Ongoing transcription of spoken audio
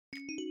This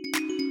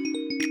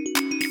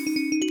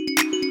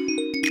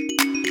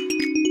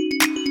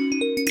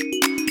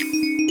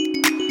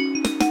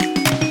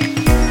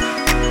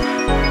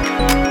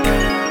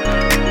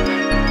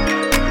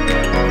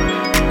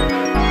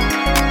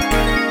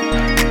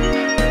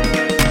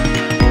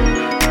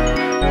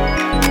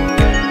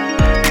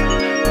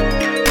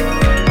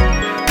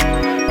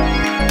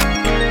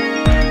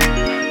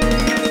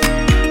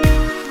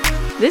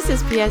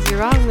is P.S. You're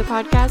Wrong, the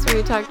podcast where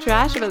we talk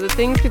trash about the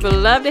things people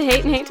love to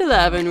hate and hate to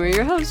love, and we're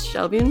your hosts,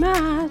 Shelby and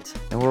Matt.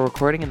 And we're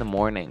recording in the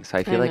morning, so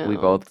I feel like we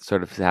both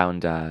sort of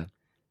sound, I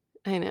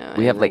know.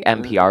 we have like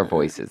NPR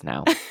voices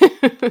now.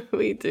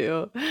 We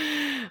do.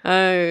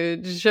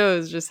 It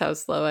shows just how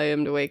slow I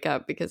am to wake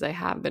up because I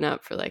have been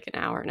up for like an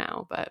hour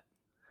now, but...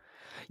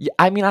 Yeah,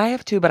 I mean, I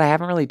have too, but I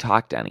haven't really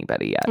talked to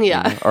anybody yet.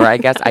 Yeah. You know? Or I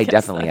guess I guess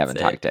definitely that's haven't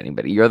it. talked to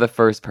anybody. You're the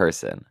first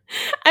person.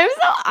 I'm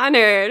so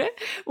honored.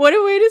 What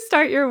a way to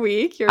start your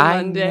week, your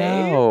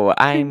Monday.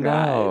 I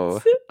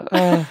know.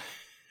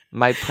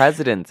 My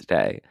President's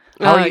Day.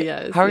 How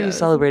are you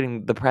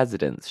celebrating the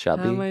presidents,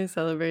 Shelby? How am I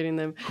celebrating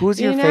them?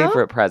 Who's your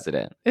favorite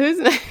president? Who's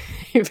my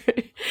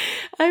favorite?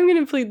 I'm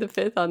going to plead the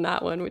fifth on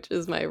that one, which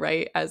is my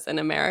right as an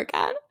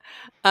American.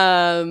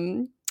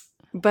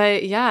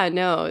 But yeah,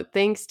 no,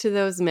 thanks to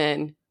those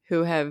men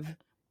who have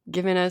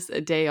given us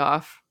a day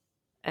off.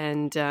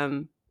 And,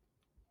 women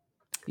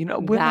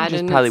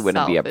just probably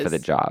wouldn't be up for the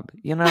job.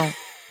 You know,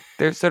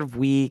 they're sort of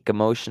weak,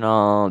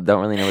 emotional, don't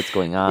really know what's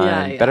going on.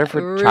 Yeah. Better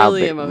for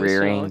really child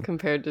rearing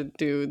compared to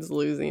dudes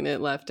losing it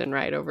left and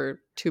right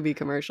over Tubi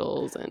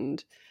commercials.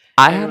 And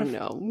I don't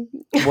know.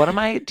 One of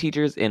my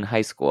teachers in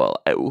high school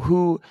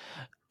who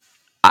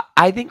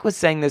I think was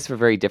saying this for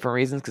very different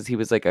reasons because he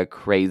was like a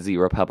crazy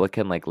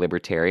Republican, like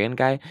libertarian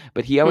guy.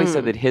 But he always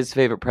said that his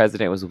favorite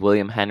president was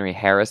William Henry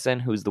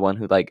Harrison, who's the one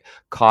who like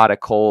caught a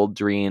cold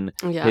during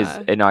his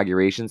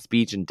inauguration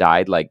speech and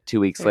died like 2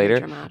 weeks Very later.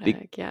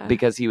 dramatic,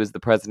 Because he was the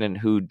president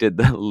who did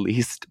the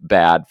least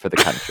bad for the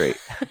country.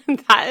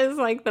 That is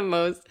like the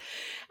most.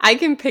 I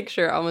can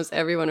picture almost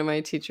every one of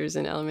my teachers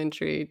in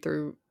elementary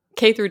through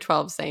K through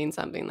 12 saying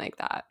something like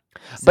that.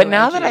 But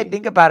now that I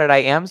think about it, I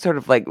am sort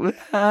of like, it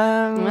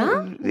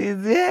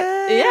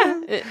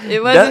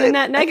wasn't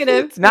that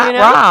negative. It's not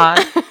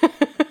wrong.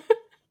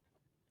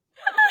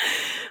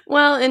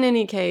 Well, in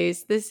any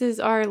case, this is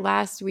our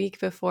last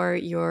week before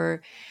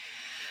your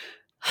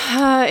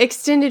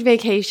extended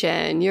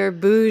vacation, your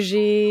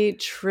bougie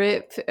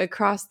trip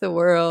across the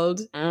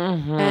world.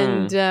 Mm-hmm.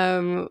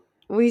 And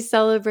we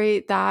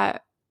celebrate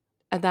that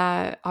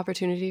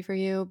opportunity for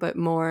you, but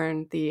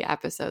mourn the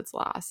episodes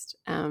lost.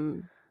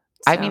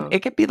 I mean, it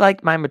could be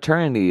like my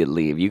maternity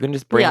leave. You can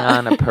just bring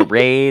on a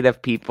parade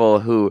of people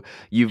who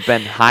you've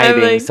been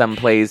hiding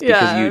someplace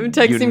because you I'm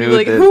texting knew people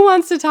like, who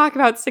wants to talk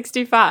about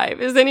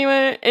 65? Is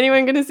anyone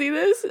going to see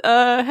this?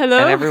 Hello?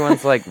 And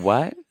everyone's like,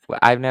 what?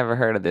 I've never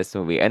heard of this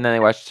movie. And then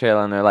they watch the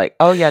trailer and they're like,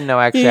 oh yeah, no,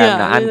 actually,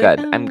 I'm good.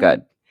 I'm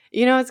good.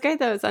 You know, it's great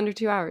though. It's under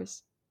 2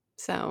 hours.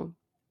 So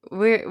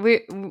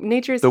we're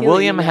nature is the healing,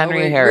 William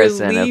Henry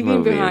Harrison we're leaving of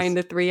movies. behind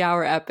the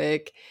 3-hour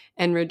epic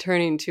and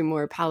returning to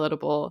more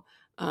palatable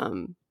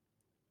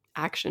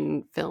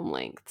action film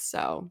length.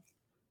 So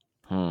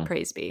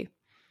praise be.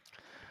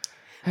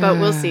 But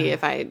we'll see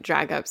if I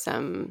dredge up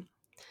some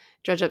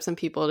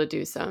people to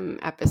do some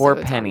episodes. Poor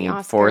Penny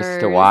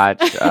forced to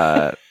watch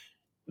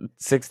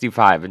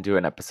 65 and do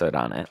an episode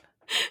on it.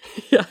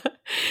 Yeah.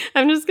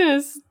 I'm just going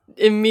to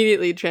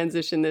immediately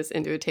transition this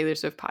into a Taylor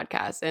Swift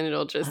podcast, and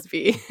it'll just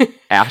be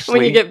Ashley.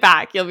 When you get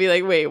back, you'll be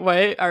like, wait,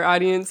 what? Our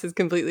audience has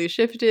completely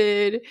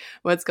shifted.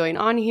 What's going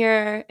on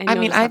here? And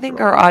I think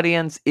our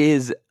audience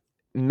is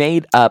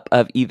made up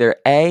of either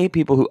A,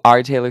 people who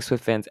are Taylor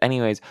Swift fans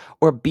anyways,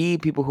 or B,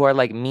 people who are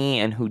like me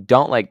and who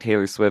don't like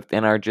Taylor Swift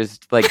and are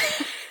just like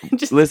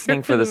just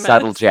listening for the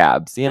subtle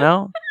jabs, you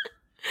know?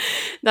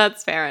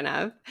 That's fair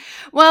enough.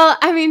 Well,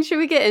 I mean, should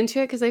we get into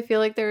it? Because I feel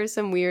like there are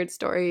some weird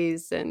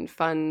stories and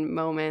fun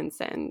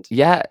moments. And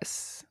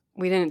yes,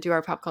 we didn't do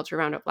our pop culture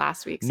roundup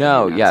last week.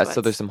 So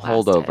so there's some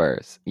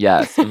holdovers.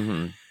 Yes.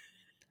 Mm-hmm.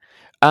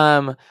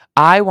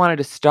 I wanted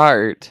to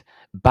start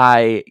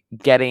by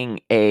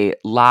getting a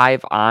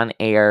live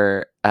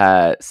on-air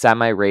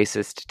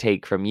semi-racist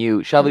take from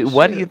you. Shelby,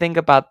 what do you think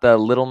about the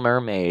Little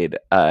Mermaid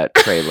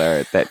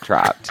trailer that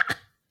dropped?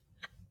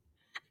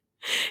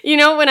 You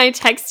know, when I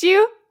text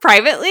you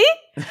privately,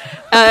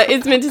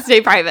 it's meant to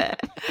stay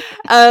private.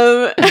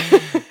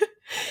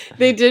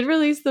 They did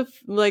release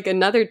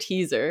another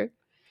teaser.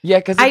 Yeah,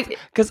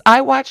 because I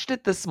watched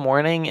it this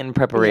morning in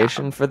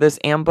preparation for this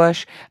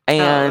ambush,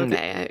 and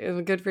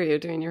okay, good for you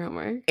doing your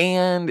homework.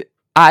 And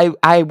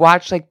I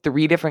watched like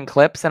 3 different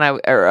clips, and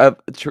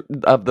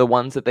of the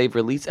ones that they've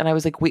released, and I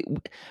was like, wait.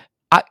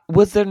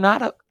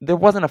 There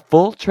wasn't a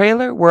full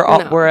trailer? We're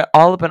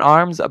all up in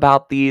arms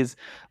about these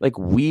like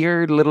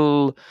weird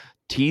little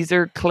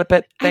teaser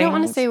clip-it things? I don't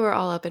want to say we're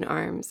all up in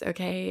arms,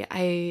 okay?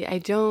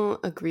 I don't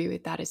agree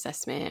with that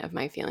assessment of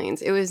my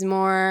feelings. It was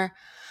more,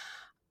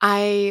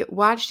 I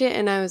watched it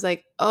and I was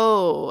like,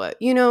 oh,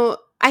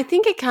 I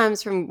think it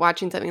comes from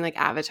watching something like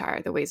Avatar,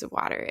 The Ways of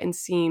Water, and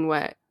seeing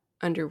what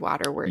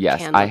underwater work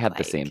Yes, can I look had like.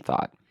 the same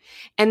thought.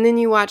 And then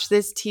you watch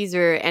this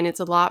teaser and it's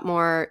a lot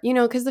more,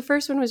 because the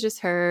first one was just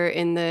her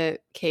in the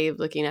cave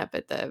looking up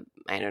at the,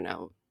 I don't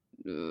know,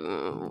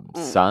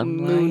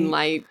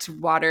 moonlight,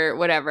 water,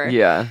 whatever.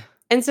 Yeah.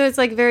 And so it's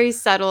like very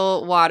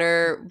subtle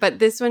water, but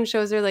this one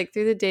shows her like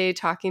through the day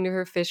talking to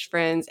her fish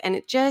friends, and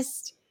it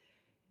just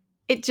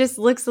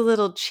looks a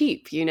little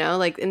cheap,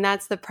 like, and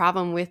that's the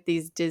problem with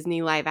these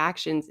Disney live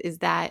actions, is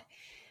that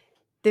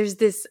there's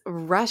this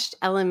rushed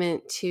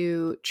element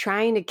to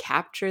trying to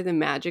capture the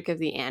magic of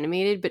the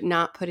animated, but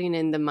not putting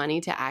in the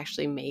money to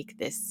actually make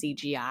this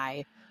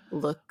CGI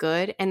look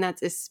good. And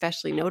that's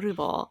especially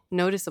noticeable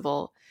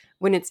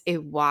when it's a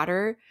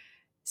water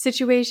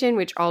situation,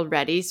 which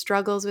already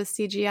struggles with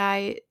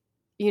CGI,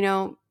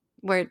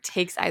 where it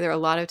takes either a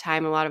lot of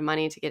time, a lot of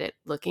money to get it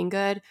looking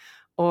good,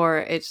 or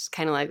it's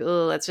kind of like,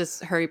 oh, let's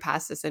just hurry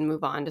past this and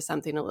move on to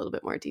something a little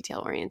bit more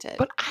detail oriented.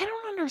 But I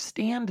don't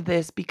understand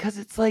this, because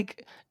it's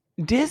like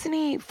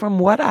Disney, from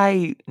what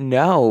I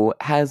know,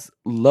 has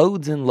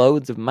loads and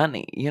loads of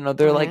money.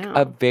 They're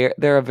like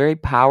they're a very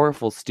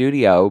powerful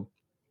studio.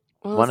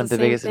 Well, one of the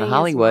biggest in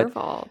Hollywood.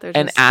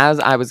 And as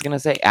I was going to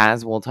say,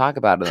 as we'll talk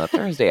about in the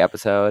Thursday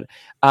episode,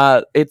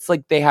 it's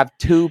like they have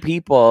two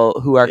people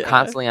who are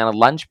constantly on a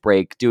lunch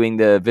break doing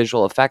the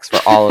visual effects for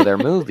all of their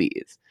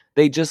movies.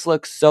 They just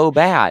look so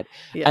bad.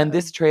 Yeah. And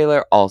this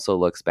trailer also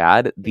looks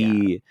bad.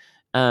 I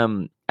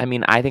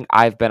think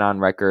I've been on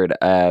record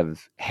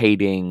of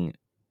hating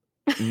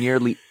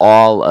nearly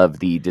all of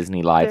the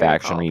Disney live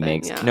action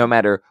remakes, no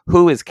matter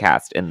who is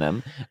cast in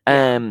them.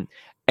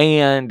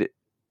 And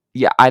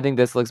yeah, I think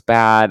this looks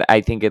bad.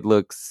 I think it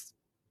looks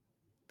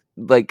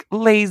like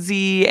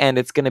lazy, and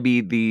it's going to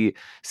be the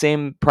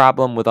same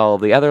problem with all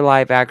of the other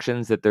live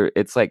actions, that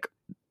it's like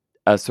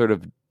a sort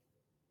of,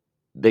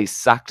 they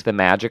sucked the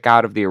magic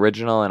out of the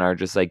original and are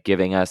just like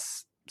giving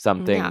us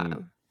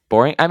something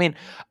boring. I mean,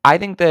 I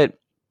think that,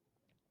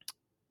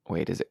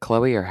 wait, is it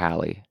Chloe or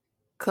Halle?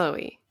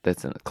 Chloe.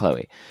 That's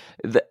Chloe.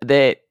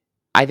 That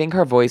I think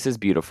her voice is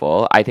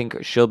beautiful. I think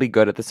she'll be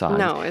good at the songs.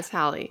 No, it's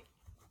Halle.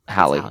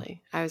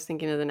 Halle. I was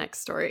thinking of the next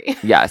story.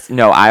 Yes.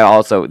 No, I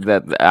also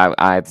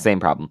I had the same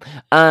problem.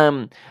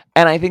 And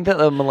I think that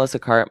Melissa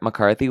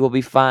McCarthy will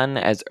be fun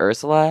as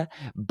Ursula,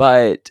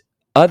 but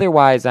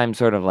otherwise I'm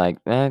sort of like,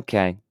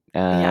 okay,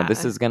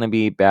 this is gonna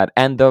be bad.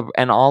 And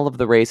all of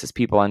the racist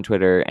people on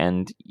Twitter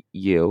and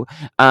you,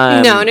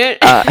 no.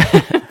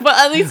 Well,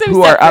 at least I'm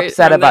who are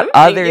upset about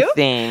other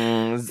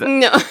things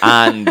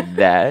on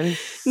this.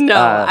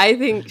 No, I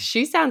think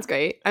she sounds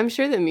great. I'm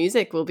sure the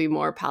music will be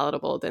more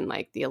palatable than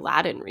like the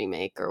Aladdin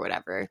remake or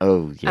whatever.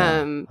 Oh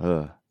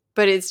yeah.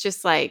 But it's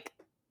just like,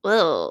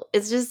 well,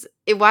 it's just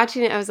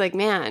watching it. I was like,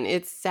 man,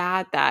 it's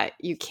sad that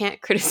you can't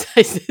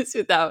criticize this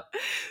without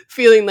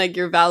feeling like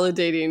you're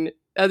validating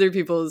other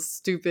people's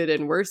stupid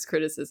and worse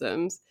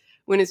criticisms.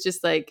 When it's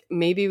just like,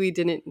 maybe we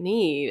didn't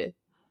need.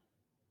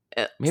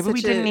 Maybe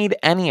we didn't need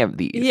any of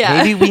these. Yeah.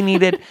 Maybe we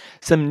needed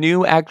some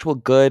new, actual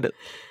good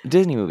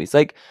Disney movies.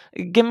 Like,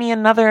 give me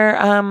another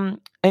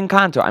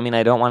Encanto. I mean,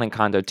 I don't want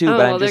Encanto too,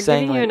 but I'm just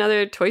saying. They're giving you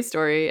another Toy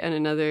Story and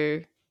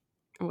another.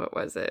 What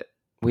was it?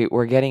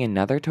 We're getting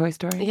another Toy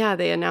Story? Yeah,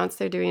 they announced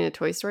they're doing a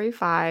Toy Story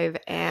 5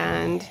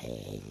 and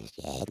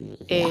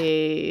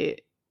a.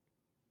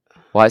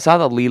 Well, I saw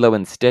the Lilo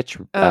and Stitch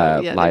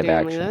live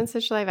action. Lilo and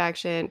Stitch live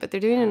action, but they're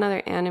doing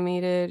another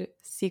animated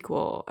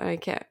sequel, and I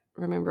can't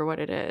remember what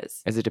it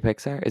is. Is it to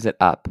Pixar? Is it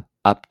Up?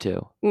 Up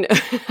to? No,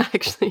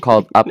 actually.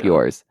 Called Up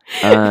Yours.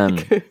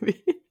 It could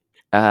be.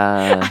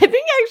 I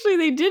think actually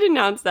they did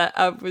announce that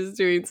Up was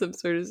doing some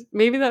sort of.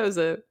 Maybe that was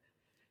a.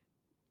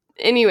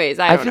 Anyways,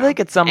 I feel like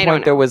at some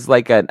point there was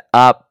like an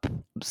Up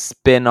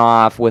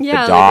spin-off with the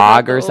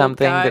dog or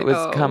something that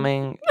was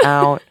coming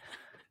out.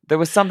 There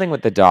was something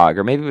with the dog,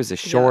 or maybe it was a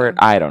short.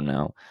 I don't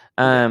know.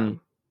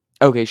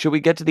 Okay, should we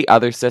get to the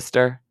other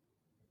sister?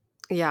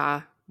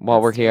 Yeah.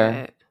 While we're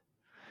here.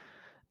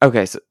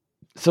 Okay,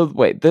 so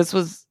wait, this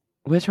was,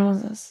 which one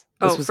was this?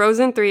 Was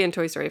Frozen 3 and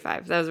Toy Story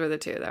 5. Those were the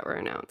two that were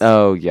announced.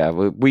 Oh, yeah.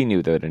 We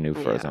knew that a new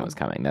Frozen was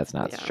coming. That's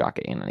not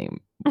shocking in any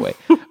way.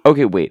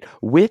 Okay, wait.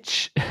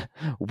 Which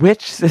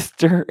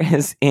sister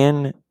is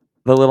in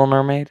The Little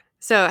Mermaid?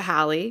 So,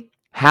 Halle.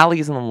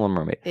 Halle's in The Little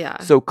Mermaid. Yeah.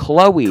 So,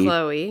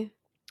 Chloe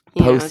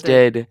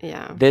posted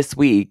this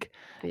week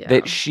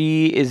that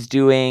she is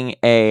doing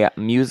a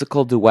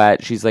musical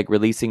duet. She's like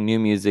releasing new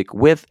music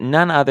with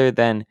none other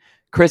than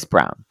Chris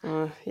Brown.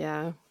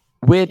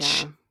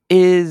 Which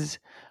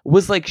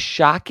was like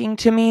shocking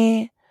to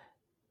me,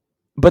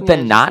 but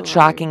then not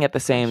shocking at the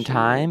same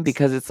time,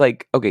 because it's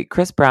like, okay,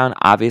 Chris Brown,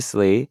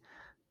 obviously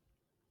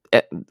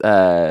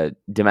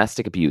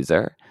domestic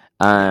abuser,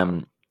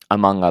 among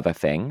other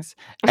things,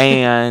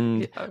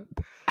 and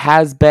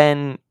has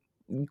been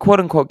quote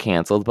unquote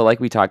canceled, but like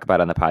we talk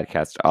about on the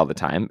podcast all the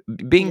time,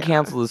 being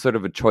canceled is sort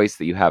of a choice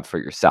that you have for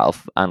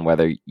yourself on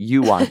whether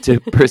you want to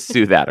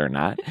pursue that or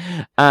not.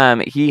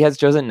 He has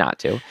chosen not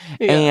to,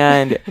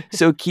 and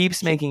so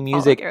keeps making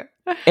music.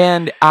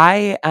 And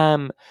I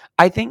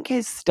think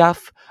his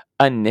stuff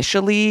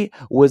initially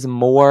was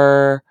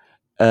more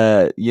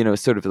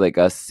sort of like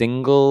a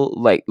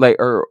single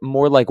or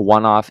more like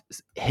one-off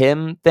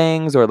hymn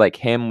things, or like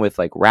him with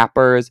like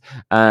rappers.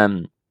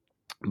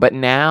 But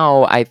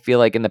now I feel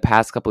like in the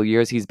past couple of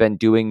years, he's been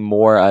doing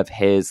more of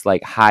his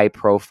like high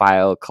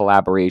profile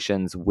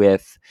collaborations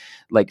with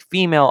like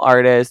female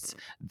artists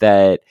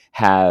that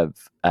have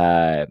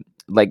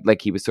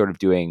like he was sort of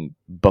doing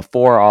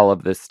before all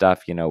of this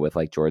stuff, with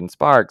like Jordan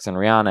Sparks and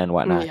Rihanna and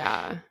whatnot.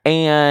 Yeah.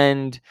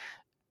 And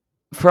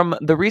from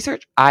the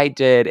research I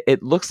did,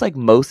 it looks like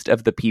most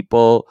of the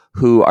people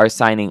who are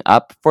signing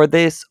up for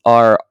this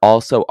are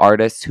also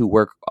artists who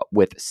work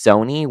with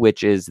Sony,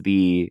 which is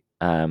the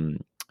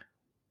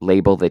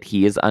label that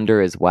he is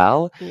under as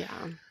well. Yeah.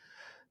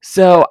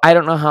 So I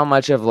don't know how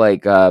much of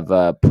like of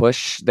a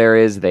push there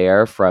is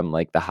there from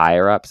like the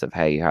higher ups of,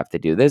 hey, you have to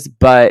do this,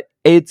 but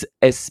it's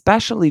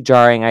especially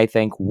jarring, I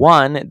think,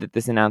 one, that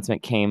this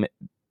announcement came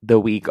the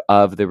week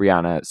of the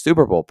Rihanna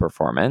Super Bowl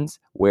performance,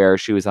 where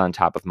she was on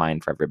top of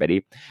mind for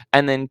everybody.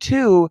 And then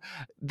two,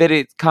 that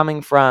it's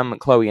coming from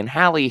Chloe and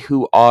Halle,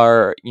 who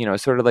are,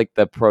 sort of like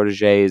the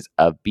proteges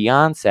of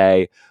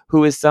Beyonce,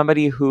 who is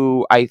somebody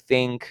who I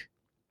think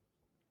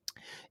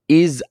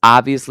is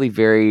obviously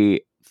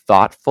very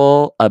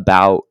thoughtful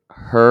about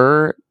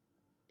her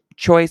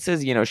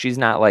choices. She's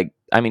not like,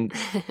 I mean,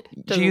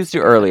 she used to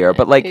earlier,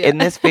 but like in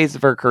this phase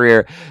of her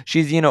career,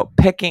 she's,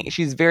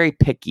 she's very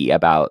picky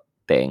about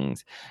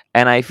things.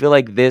 And I feel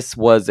like this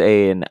was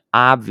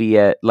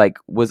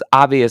was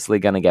obviously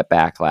going to get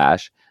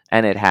backlash,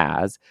 and it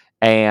has.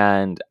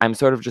 And I'm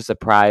sort of just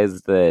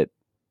surprised that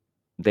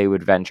they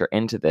would venture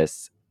into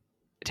this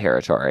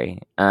territory.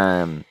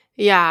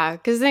 Yeah,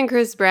 because then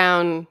Chris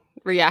Brown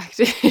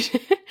reacted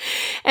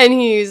and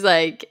he's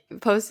like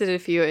posted a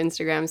few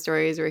Instagram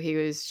stories where he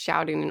was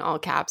shouting in all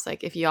caps,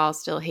 like, if y'all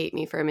still hate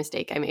me for a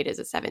mistake I made as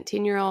a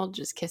 17-year-old,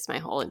 just kiss my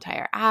whole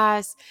entire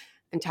ass.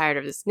 I'm tired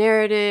of this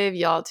narrative.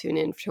 Y'all tune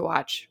in to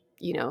watch,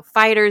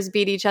 fighters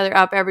beat each other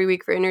up every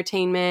week for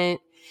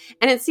entertainment.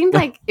 And it seemed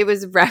like it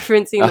was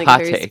referencing like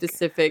a very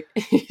specific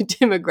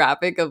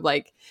demographic of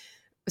like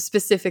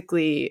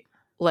specifically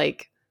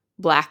like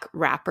Black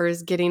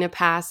rappers getting a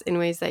pass in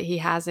ways that he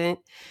hasn't.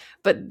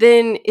 But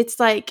then it's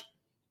like,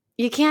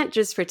 you can't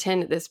just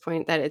pretend at this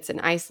point that it's an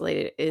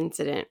isolated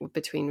incident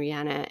between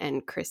Rihanna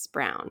and Chris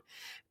Brown.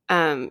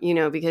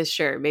 Because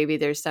sure, maybe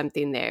there's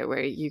something there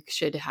where you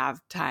should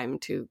have time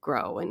to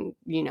grow. And,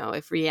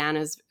 if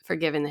Rihanna's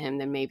forgiven him,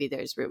 then maybe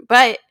there's room.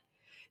 But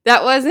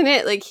that wasn't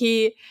it. Like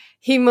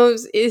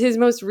his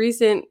most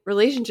recent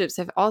relationships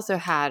have also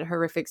had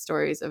horrific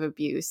stories of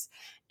abuse.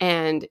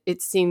 And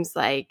it seems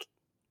like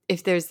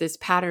if there's this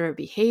pattern of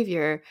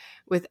behavior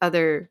with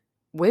other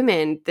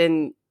women,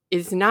 then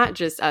it's not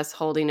just us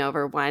holding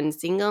over one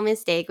single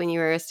mistake when you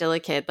were still a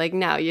kid. Like,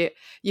 no, you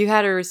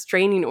had a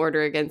restraining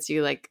order against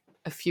you like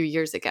a few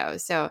years ago.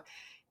 So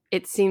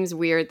it seems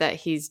weird that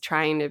he's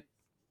trying to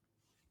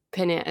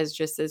pin it as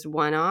just as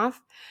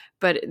one-off.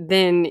 But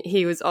then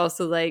he was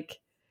also like,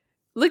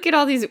 look at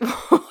all these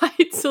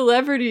white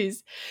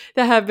celebrities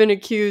that have been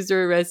accused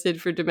or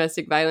arrested for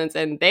domestic violence,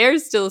 and they're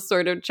still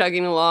sort of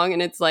chugging along.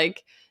 And it's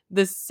like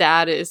the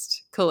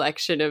saddest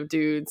collection of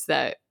dudes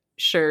that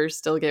sure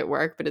still get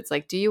work, but it's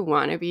like, do you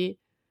want to be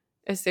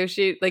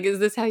associated? Like, is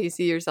this how you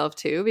see yourself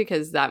too?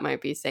 Because that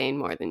might be saying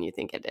more than you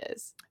think it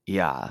is.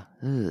 Yeah.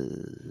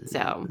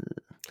 So,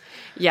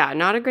 yeah,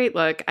 not a great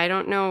look. I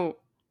don't know.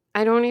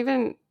 I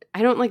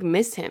don't like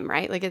miss him,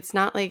 right? Like, it's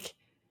not like,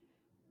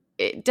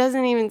 it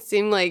doesn't even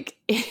seem like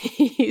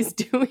he's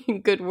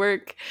doing good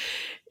work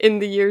in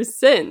the years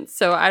since.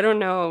 So I don't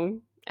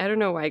know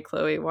why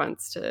Chloe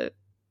wants to,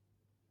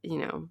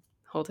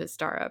 hold his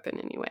star up in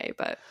any way,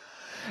 but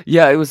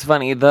yeah, it was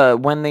funny.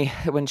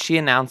 When she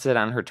announced it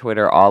on her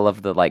Twitter, all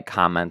of the like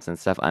comments and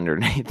stuff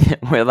underneath it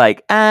were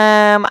like,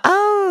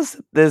 I'll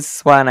sit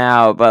this one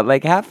out, but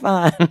like have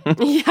fun.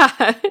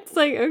 Yeah, it's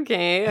like,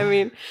 okay. I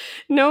mean,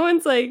 no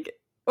one's like,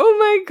 oh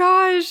my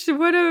gosh,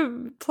 what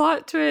a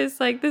plot twist.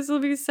 Like, this will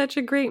be such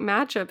a great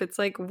matchup. It's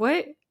like,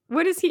 what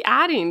is he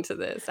adding to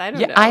this? I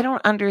don't know. I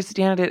don't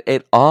understand it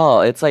at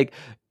all. It's like,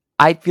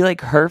 I feel like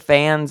her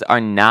fans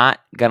are not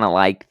gonna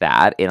like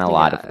that in a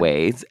lot of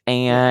ways.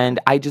 And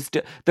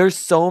there's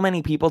so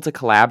many people to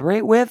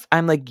collaborate with.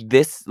 I'm like,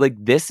 this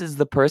is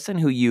the person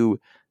who you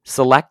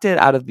selected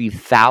out of the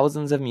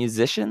thousands of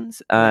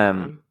musicians.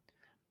 It's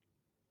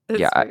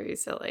very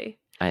silly.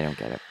 I don't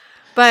get it.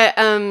 But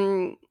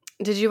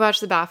did you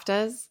watch the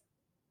BAFTAs?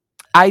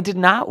 I did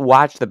not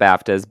watch the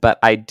BAFTAs, but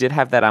I did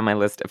have that on my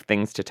list of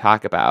things to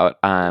talk about.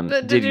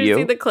 But did you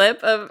see the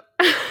clip of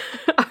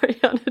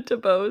Ariana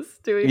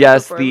DeBose doing the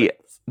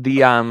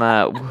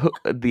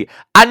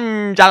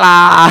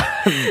Angela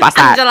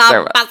Bassett.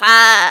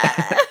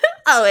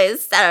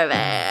 Always serving.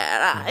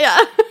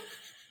 Yeah.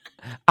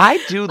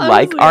 I do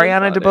like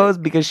Ariana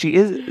DeBose because she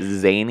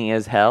is zany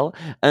as hell.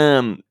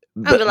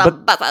 but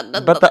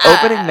the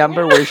opening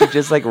number where she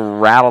just like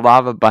rattled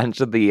off a bunch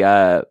of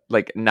the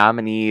like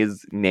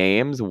nominees'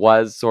 names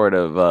was sort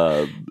of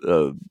a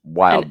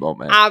wild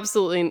moment.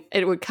 Absolutely,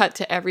 it would cut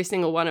to every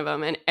single one of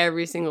them, and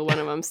every single one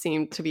of them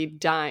seemed to be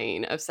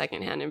dying of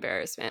secondhand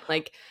embarrassment.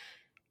 Like,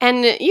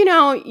 and you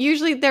know,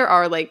 usually there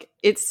are like,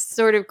 it's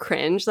sort of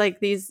cringe, like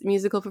these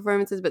musical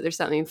performances, but there's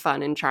something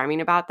fun and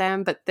charming about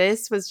them. But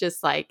this was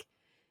just like,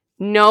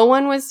 no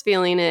one was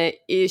feeling it.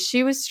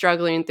 She was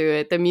struggling through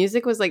it. The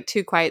music was like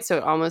too quiet, so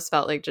it almost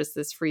felt like just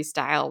this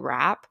freestyle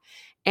rap.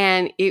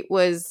 And it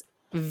was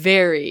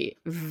very,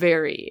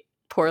 very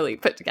poorly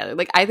put together.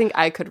 Like, I think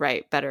I could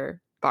write better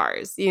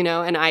bars, you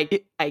know, and I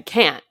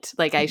can't.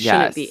 Like, I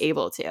shouldn't be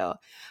able to.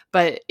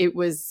 But it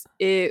was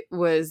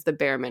the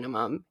bare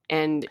minimum.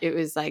 And it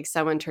was like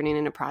someone turning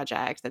in a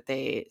project that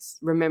they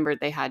remembered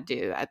they had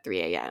due at 3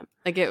 a.m.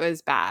 Like, it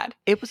was bad.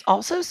 It was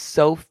also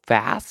so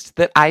fast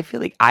that I feel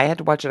like I had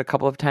to watch it a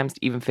couple of times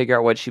to even figure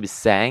out what she was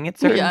saying at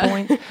certain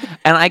points.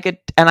 And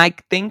I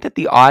think that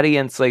the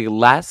audience, like,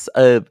 less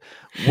of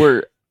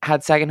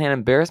had secondhand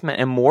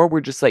embarrassment and more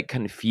were just like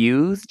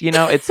confused, you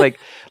know? It's like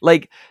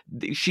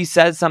she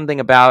says something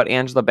about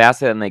Angela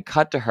Bassett and they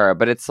cut to her,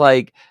 but it's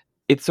like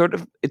it's sort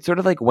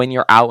of like when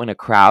you're out in a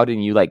crowd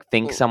and you like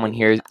think someone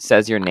here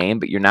says your name,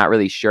 but you're not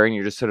really sure and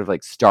you're just sort of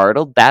like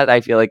startled. That I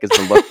feel like is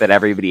the look that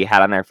everybody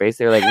had on their face.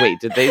 They were like, wait,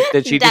 did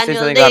she just say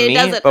something about me?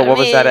 But what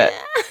was that?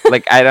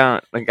 Like, I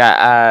don't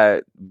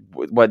like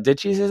what did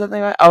she say something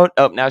about?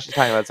 Oh, now she's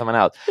talking about someone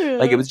else. Yeah.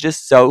 Like, it was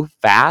just so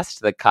fast,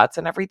 the cuts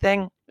and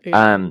everything.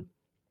 Yeah.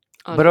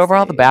 But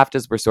overall, the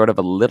BAFTAs were sort of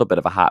a little bit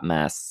of a hot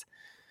mess.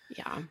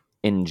 Yeah.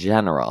 In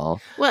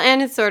general. Well,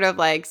 and it's sort of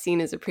like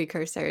seen as a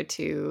precursor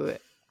to,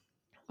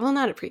 well,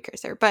 not a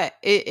precursor, but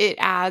it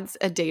adds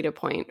a data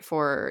point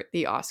for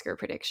the Oscar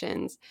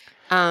predictions.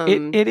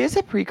 It is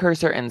a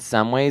precursor in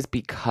some ways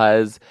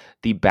because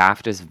the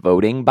BAFTAs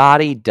voting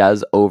body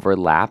does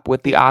overlap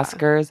with the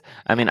Oscars.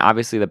 I mean,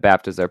 obviously the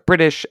BAFTAs are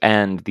British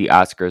and the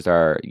Oscars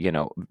are, you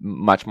know,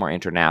 much more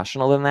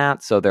international than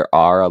that. So there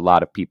are a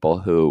lot of people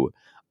who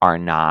are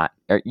not,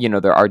 you know,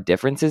 there are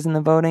differences in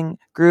the voting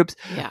groups,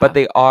 but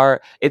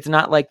it's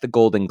not like the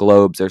Golden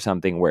Globes or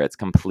something where it's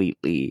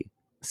completely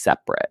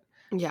separate.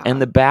 Yeah.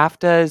 And the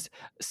BAFTAs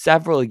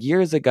several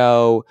years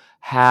ago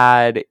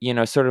had, you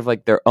know, sort of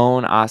like their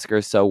own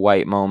Oscars so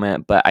white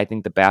moment, but I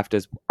think the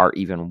BAFTAs are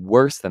even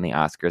worse than the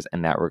Oscars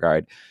in that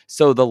regard.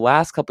 So the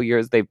last couple of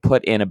years, they've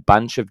put in a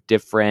bunch of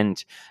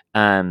different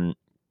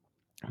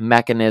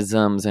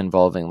mechanisms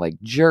involving like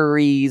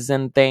juries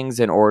and things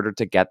in order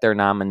to get their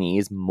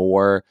nominees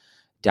more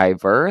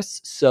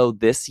diverse. So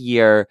this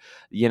year,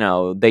 you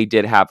know, they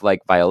did have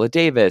like Viola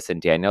Davis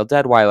and Danielle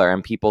Deadwyler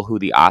and people who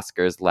the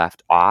Oscars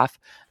left off.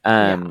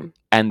 And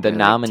the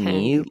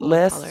nominee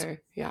lists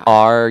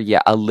are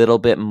a little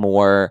bit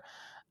more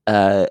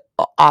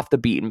off the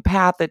beaten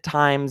path at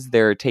times.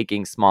 They're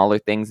taking smaller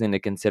things into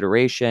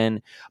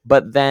consideration.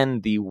 But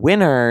then the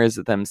winners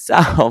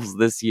themselves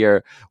this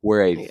year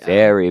were a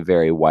very,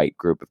 very white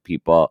group of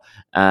people.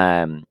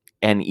 And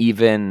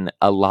even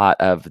a lot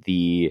of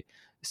the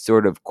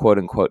sort of quote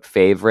unquote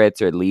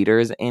favorites or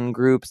leaders in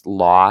groups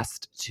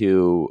lost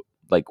to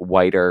like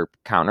whiter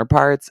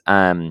counterparts.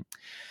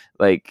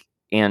 Like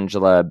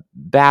Angela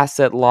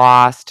Bassett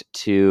lost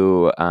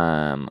to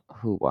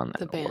who won that?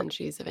 The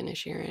Banshees of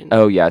Inisherin.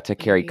 Oh yeah, to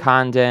Carrie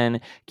Condon.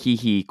 Ke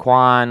Huy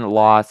Quan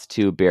lost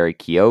to Barry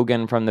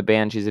Keoghan from the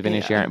Banshees of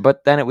Inisherin.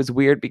 But then it was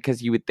weird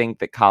because you would think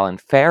that Colin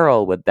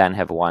Farrell would then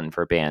have won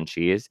for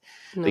Banshees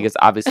because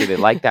obviously they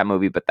like that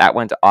movie, but that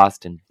went to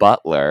Austin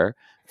Butler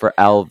for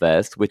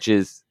Elvis, which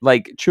is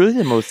like truly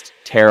the most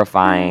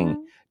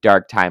terrifying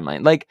dark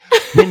timeline. Like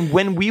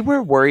when we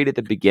were worried at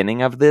the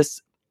beginning of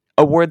this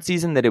award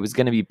season that it was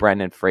going to be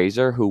Brendan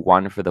Fraser who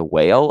won for The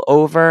Whale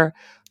over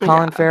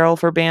Colin Farrell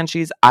for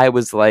Banshees, I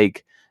was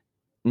like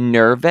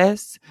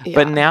nervous.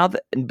 But now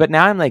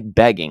I'm like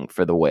begging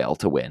for The Whale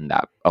to win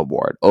that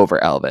award over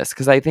Elvis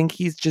because I think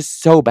he's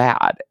just so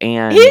bad.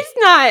 And he's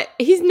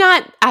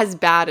not as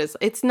bad as,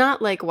 it's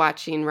not like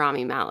watching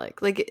Rami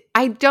Malek. Like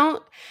I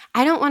don't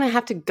want to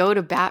have to go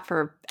to bat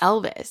for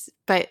Elvis,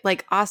 but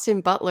like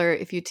Austin Butler,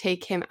 if you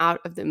take him out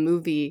of the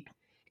movie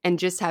and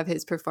just have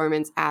his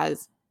performance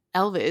as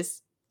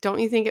Elvis, don't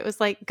you think it was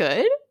like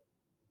good?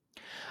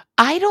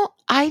 I'm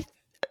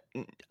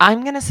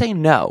going to say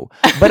no,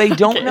 but I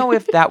don't know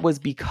if that was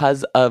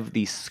because of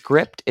the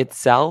script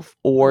itself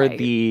or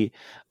the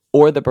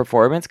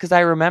performance, because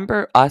I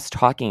remember us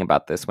talking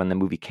about this when the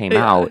movie came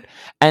out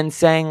and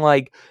saying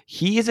like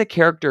he is a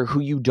character who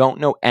you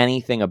don't know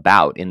anything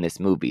about in this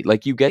movie.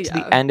 Like you get to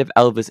the end of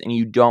Elvis and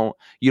you don't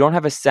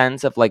have a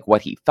sense of like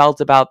what he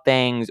felt about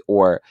things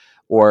or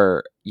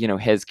you know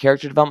his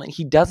character development.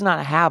 He does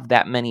not have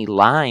that many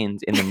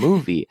lines in the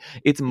movie.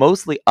 It's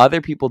mostly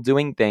other people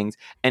doing things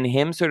and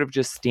him sort of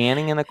just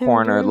standing in the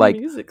corner like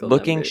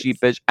looking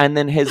sheepish, and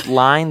then his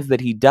lines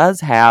that he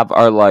does have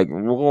are like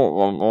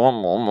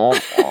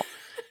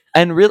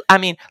And really, I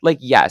mean, like,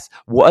 yes,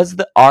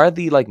 are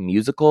the like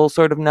musical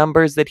sort of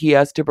numbers that he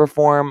has to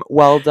perform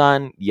well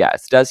done?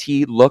 Yes. Does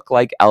he look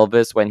like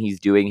Elvis when he's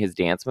doing his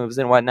dance moves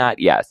and whatnot?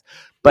 Yes.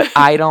 But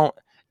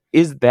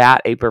is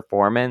that a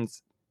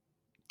performance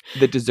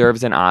that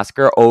deserves an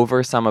Oscar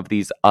over some of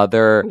these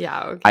other, Yeah,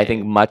 I okay.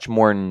 think, much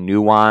more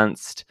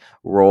nuanced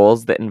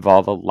roles that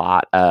involve a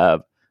lot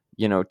of,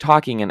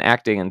 talking and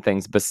acting and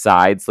things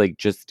besides like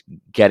just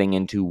getting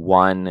into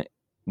one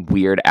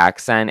weird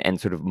accent and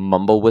sort of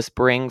mumble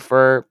whispering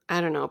for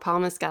I don't know. Paul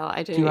Mescal,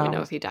 I didn't 2 even know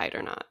if hours? he died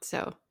or not.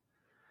 So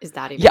is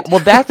that Yeah, even well,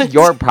 that's talent?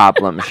 your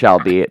problem,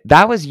 Shelby.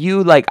 That was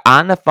you like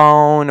on the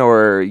phone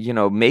or,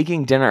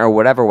 making dinner or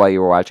whatever while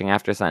you were watching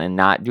After Sun and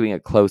not doing a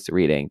close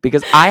reading.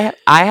 Because I've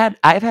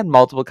had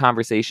multiple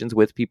conversations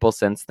with people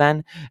since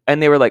then,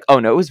 and they were like, "Oh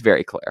no, it was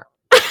very clear."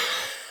 I'm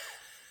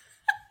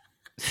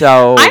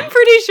So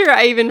pretty sure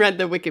I even read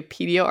the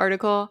Wikipedia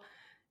article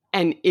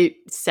and it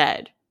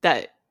said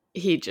that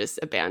he just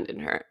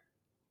abandoned her.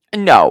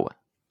 no,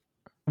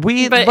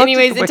 we But looked at the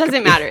anyways, it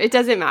doesn't Wikipedia. matter. It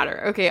doesn't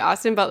matter. Okay,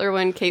 Austin Butler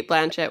won, Kate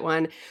Blanchett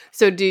won.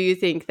 So do you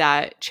think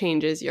that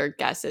changes your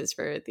guesses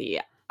for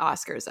the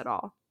Oscars at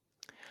all?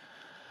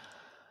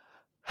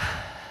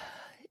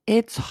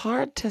 It's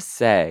hard to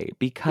say Yeah.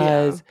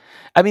 because,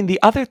 I mean, the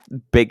other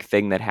big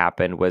thing that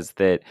happened was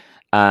that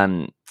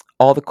um,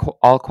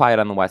 All Quiet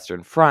on the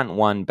Western Front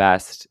won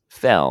Best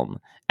Film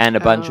and a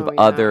bunch of Oh,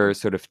 yeah. other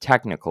sort of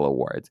technical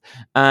awards.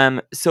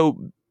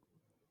 So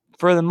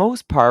for the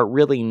most part,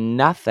 really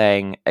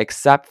nothing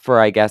except for,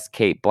 I guess,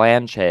 Kate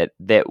Blanchett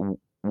that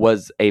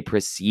was a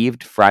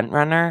perceived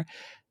frontrunner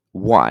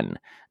won.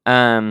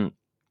 Um,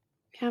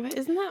 Yeah, but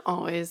isn't that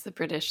always the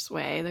British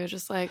way? They're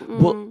just like,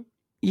 well,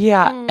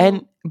 yeah,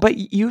 mm. but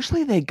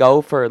usually they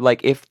go for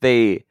like if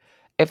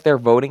they're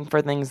voting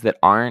for things that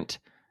aren't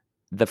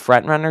the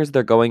front runners,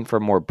 they're going for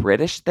more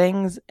British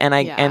things. And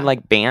Yeah.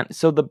 like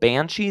so the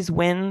Banshees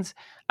wins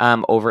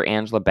over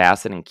Angela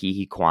Bassett and Ke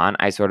Huy Quan.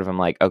 I sort of am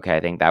like, okay, I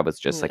think that was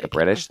just like a Yeah.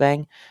 British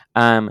thing.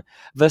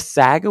 The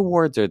SAG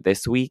Awards are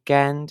this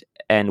weekend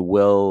and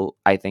will,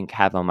 I think,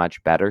 have a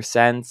much better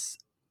sense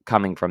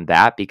coming from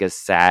that because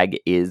SAG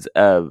is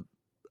a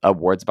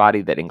awards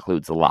body that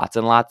includes lots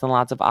and lots and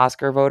lots of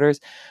Oscar voters.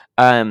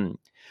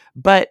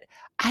 But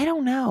I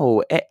don't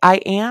know. I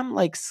am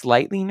like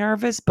slightly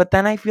nervous, but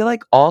then I feel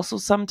like also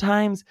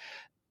sometimes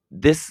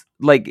this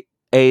like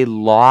a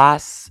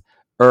loss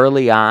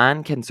early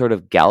on can sort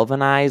of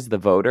galvanize the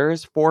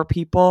voters for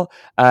people.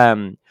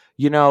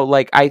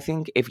 Like I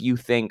think if you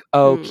think,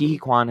 oh, Ke Huy Mm.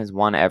 Quan has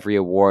won every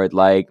award,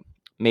 like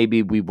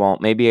maybe we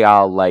won't. Maybe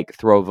I'll like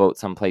throw a vote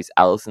someplace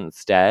else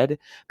instead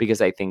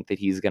because I think that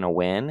he's gonna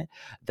win.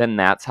 Then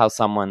that's how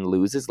someone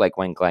loses, like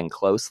when Glenn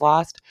Close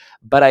lost.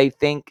 But I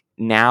think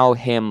now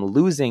him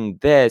losing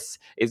this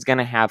is going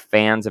to have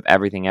fans of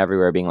Everything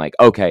Everywhere being like,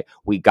 okay,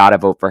 we got to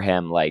vote for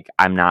him. Like,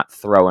 I'm not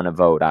throwing a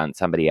vote on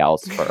somebody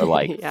else for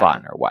like Yeah.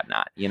 fun or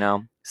whatnot, you know?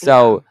 Yeah.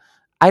 So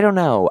I don't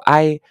know.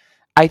 I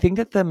think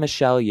that the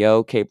Michelle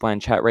Yeoh Kate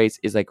Blanchett race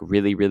is like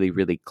really, really,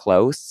 really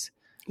close.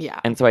 Yeah.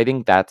 And so I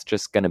think that's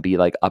just going to be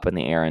like up in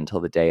the air until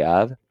the day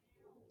of.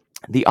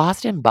 The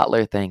Austin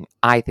Butler thing,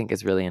 I think,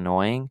 is really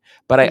annoying,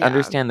 but I Yeah.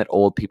 understand that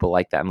old people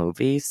like that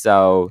movie.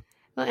 So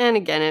Well, and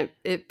again,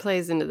 it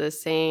plays into the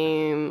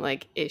same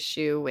like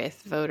issue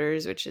with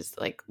voters, which is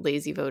like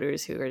lazy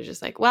voters who are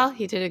just like, well,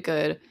 he did a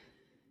good.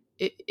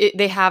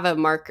 They have a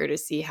marker to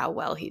see how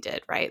well he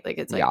did, right? Like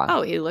it's like, yeah.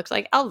 oh, he looked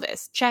like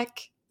Elvis,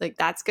 check. Like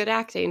that's good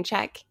acting,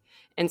 check.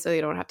 And so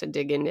you don't have to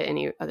dig into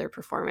any other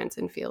performance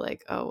and feel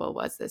like, oh, well,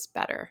 was this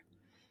better?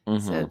 So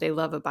Mm-hmm. they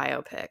love a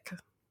biopic,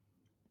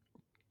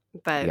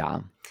 but Yeah.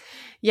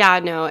 yeah,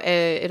 no,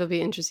 it'll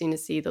be interesting to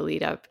see the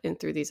lead up and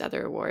through these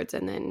other awards,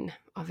 and then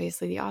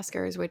obviously the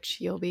Oscars, which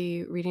you'll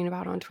be reading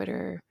about on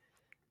Twitter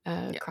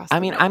across I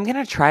the mean, I'm world.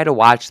 gonna try to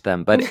watch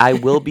them, but I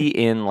will be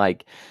in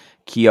like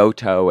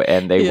Kyoto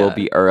and they will Yeah,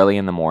 be early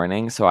in the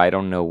morning, so I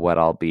don't know what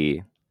I'll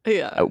be.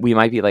 yeah, We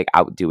might be like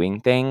out doing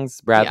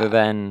things rather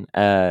yeah.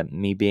 than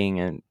me being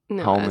at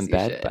No, home as in you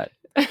bed, should.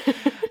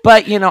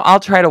 but I'll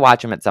try to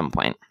watch them at some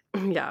point.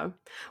 Yeah.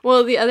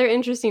 Well, the other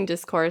interesting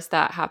discourse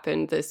that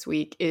happened this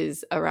week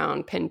is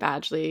around Penn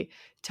Badgley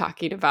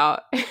talking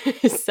about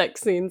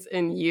sex scenes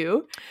in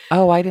You.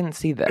 Oh, I didn't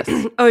see this.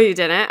 Oh, you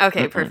didn't?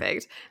 Okay, Mm-mm.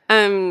 perfect.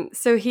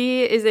 So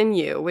he is in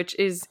You, which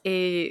is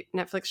a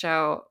Netflix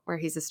show where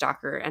he's a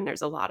stalker and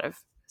there's a lot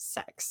of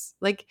sex.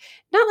 Like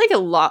not like a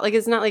lot, like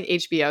it's not like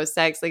HBO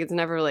sex, like it's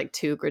never like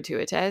too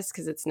gratuitous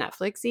because it's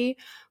Netflixy,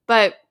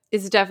 but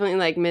it's definitely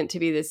like meant to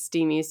be this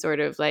steamy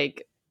sort of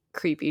like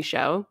creepy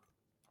show.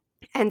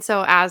 And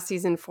so as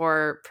season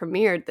 4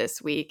 premiered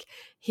this week,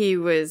 he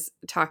was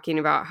talking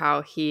about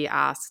how he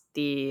asked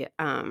the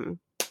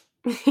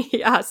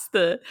he asked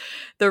the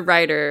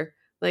writer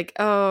like,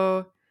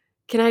 "Oh,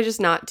 can I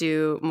just not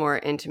do more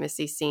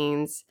intimacy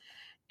scenes?"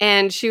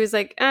 And she was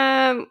like,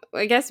 I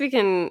guess we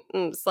can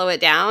slow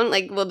it down.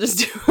 Like, we'll just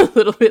do a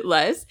little bit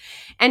less."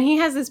 And he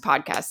has this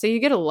podcast. So you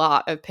get a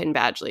lot of Penn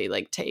Badgley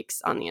like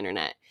takes on the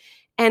internet.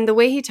 And the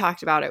way he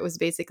talked about it was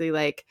basically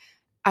like,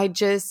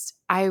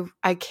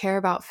 I care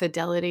about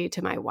fidelity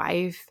to my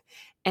wife,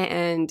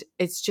 and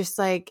it's just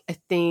like a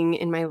thing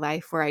in my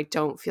life where I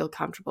don't feel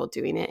comfortable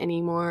doing it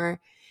anymore.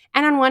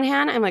 And on one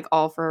hand, I'm like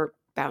all for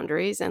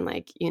boundaries, and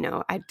like, you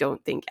know, I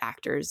don't think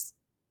actors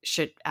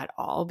should at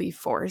all be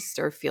forced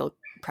or feel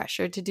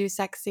pressured to do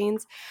sex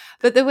scenes.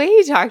 But the way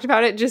he talked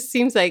about it just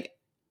seems like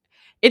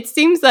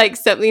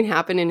something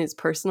happened in his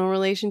personal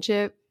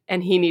relationship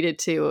and he needed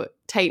to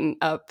tighten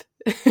up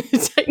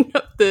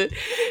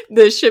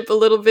the ship a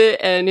little bit,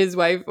 and his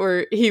wife,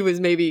 or he was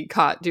maybe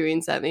caught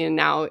doing something and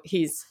now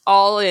he's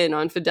all in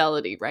on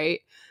fidelity, right?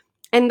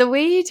 And the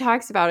way he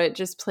talks about it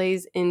just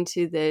plays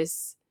into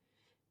this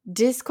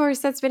discourse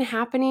that's been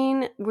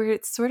happening where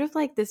it's sort of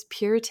like this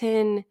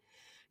Puritan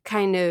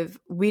kind of,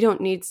 we don't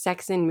need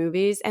sex in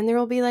movies. And there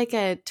will be like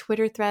a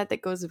Twitter thread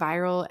that goes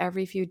viral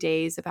every few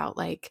days about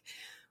like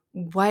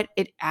what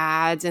it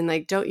adds, and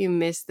like, don't you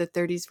miss the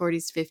 30s,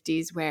 40s,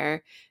 50s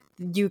where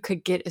you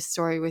could get a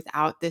story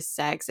without this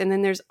sex? And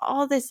then there's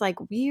all this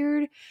like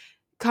weird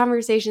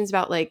conversations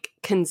about like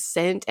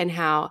consent and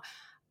how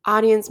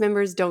audience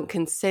members don't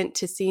consent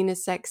to seeing a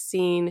sex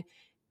scene.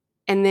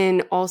 And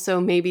then also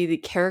maybe the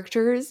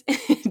characters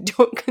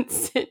don't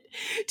consent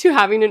to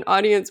having an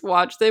audience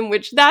watch them,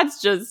 which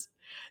that's just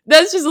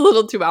a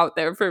little too out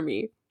there for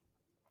me.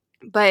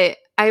 But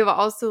I've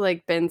also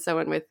like been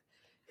someone with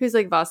who's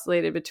like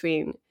vacillated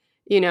between,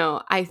 you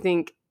know, I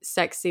think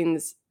sex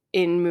scenes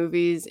in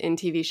movies and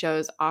TV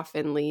shows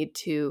often lead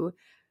to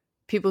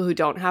people who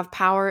don't have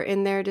power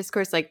in their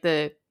discourse, like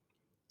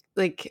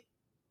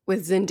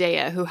with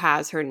Zendaya, who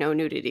has her no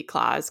nudity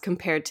clause,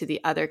 compared to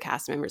the other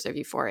cast members of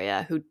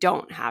Euphoria who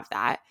don't have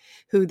that,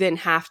 who then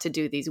have to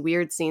do these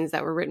weird scenes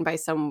that were written by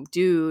some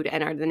dude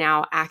and are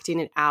now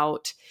acting it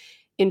out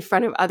in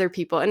front of other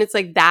people. And it's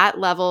like that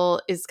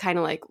level is kind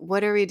of like,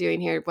 what are we doing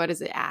here? What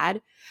does it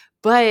add?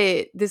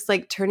 But this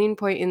like turning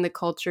point in the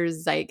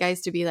culture's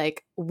zeitgeist to be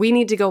like, we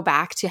need to go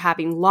back to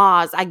having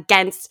laws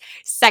against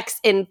sex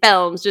in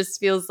films just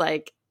feels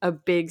like a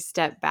big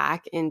step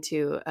back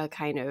into a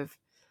kind of,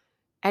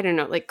 I don't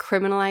know, like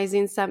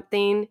criminalizing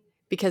something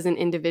because an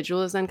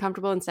individual is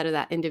uncomfortable instead of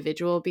that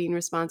individual being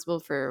responsible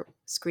for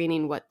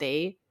screening what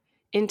they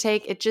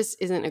intake. It just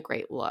isn't a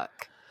great look.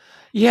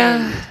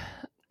 Yeah. And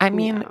I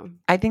mean,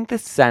 I think the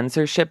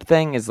censorship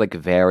thing is like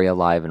very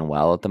alive and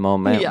well at the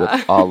moment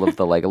with all of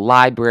the like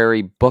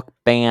library book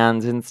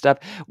bans and stuff,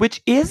 which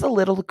is a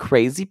little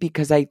crazy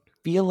because I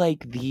feel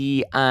like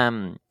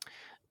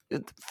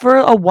for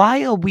a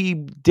while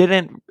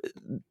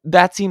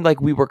that seemed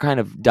like we were kind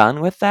of done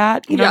with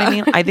that. You know what I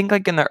mean? I think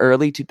like in the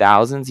early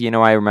 2000s, you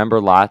know, I remember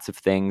lots of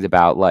things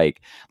about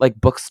like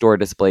bookstore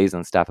displays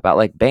and stuff about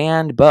like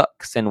banned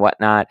books and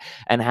whatnot,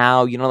 and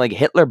how, you know, like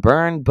Hitler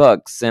burned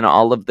books and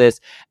all of this.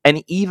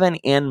 And even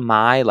in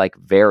my like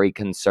very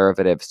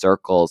conservative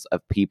circles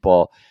of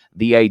people,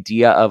 the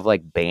idea of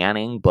like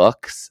banning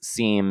books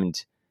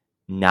seemed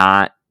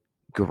not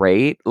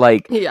great.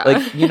 Like,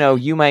 you know,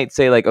 you might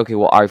say like, okay,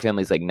 well, our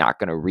family's like not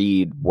gonna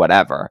read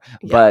whatever,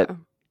 but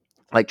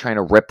like trying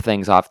to rip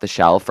things off the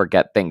shelf or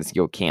get things,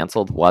 you know,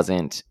 canceled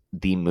wasn't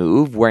the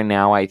move, where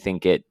now I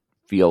think it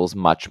feels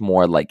much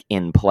more like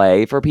in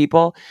play for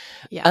people.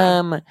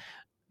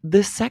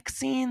 The sex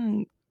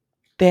scene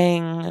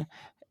thing,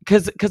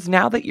 because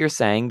now that you're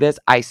saying this,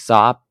 I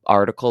saw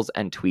articles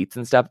and tweets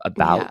and stuff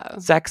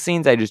about sex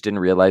scenes. I just didn't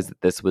realize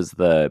that this was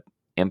the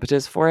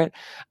impetus for it.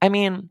 I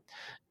mean,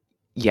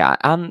 yeah,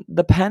 on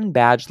the Penn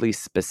Badgley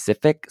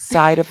specific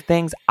side of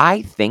things,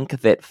 I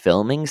think that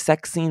filming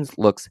sex scenes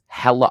looks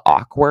hella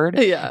awkward.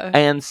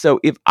 And so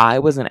if I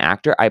was an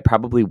actor, I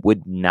probably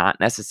would not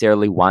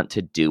necessarily want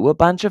to do a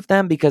bunch of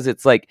them because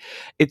it's like,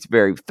 it's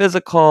very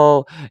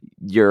physical.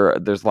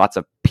 There's lots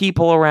of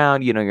people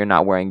around, you know, you're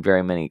not wearing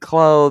very many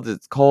clothes.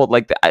 It's cold.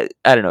 Like, I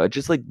don't know. It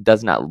just like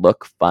does not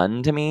look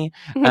fun to me.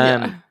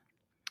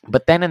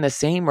 But then in the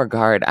same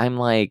regard, I'm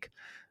like,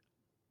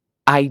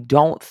 I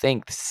don't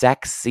think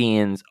sex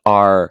scenes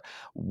are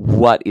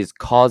what is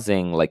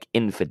causing like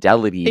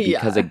infidelity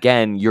because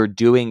again, you're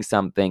doing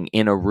something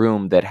in a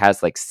room that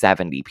has like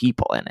 70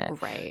 people in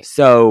it. Right.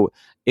 So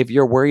if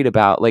you're worried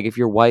about, like, if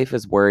your wife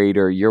is worried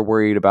or you're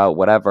worried about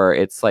whatever,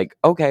 it's like,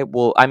 okay,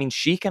 well, I mean,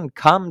 she can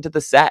come to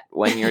the set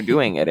when you're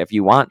doing it if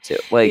you want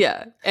to. Like,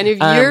 and if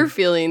you're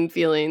feeling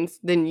feelings,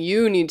 then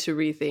you need to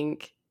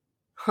rethink,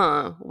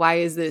 why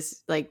is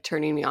this like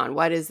turning me on?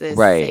 What is this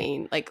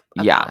saying like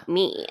about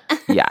me?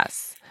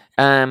 Yes.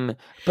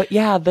 But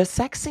yeah, the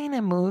sex scene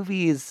in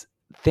movies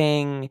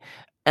thing,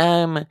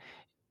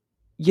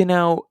 you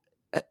know,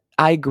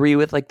 I agree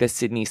with like the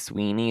Sydney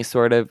Sweeney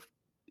sort of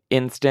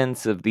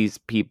instance of these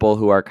people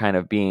who are kind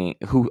of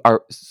who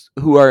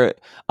are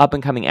up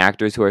and coming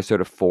actors who are sort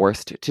of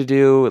forced to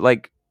do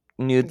like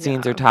nude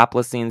scenes or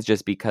topless scenes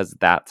just because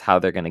that's how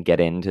they're going to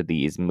get into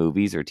these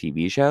movies or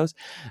TV shows.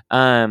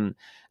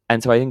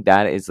 And so I think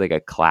that is like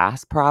a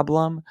class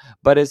problem.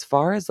 But as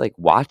far as like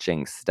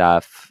watching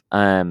stuff,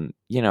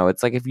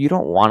 it's like if you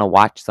don't want to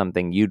watch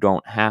something, you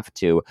don't have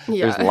to.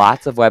 There's Yeah.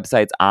 lots of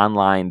websites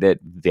online that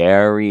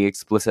very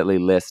explicitly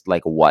list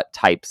like what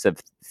types of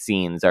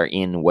scenes are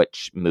in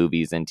which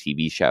movies and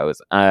TV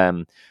shows.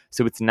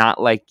 So it's not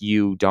like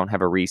you don't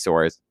have a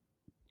resource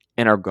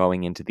and are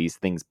going into these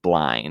things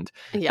blind.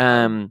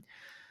 Yeah.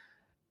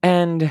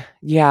 And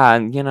yeah,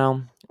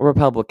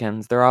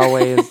 Republicans, they're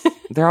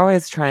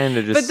always trying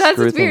to But just that's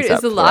screw what's weird things is up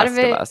a for the lot of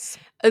rest of it, us.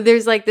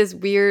 there's like this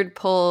weird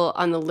pull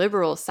on the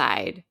liberal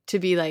side to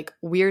be like,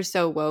 we're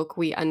so woke,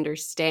 we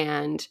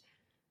understand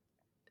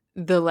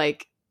the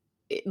like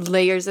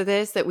layers of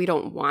this that we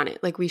don't want it.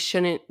 Like we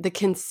shouldn't, the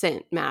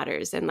consent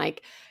matters and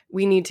like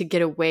we need to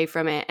get away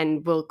from it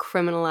and we'll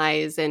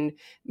criminalize and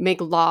make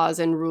laws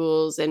and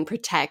rules and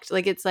protect.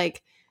 Like it's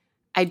like,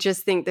 I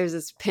just think there's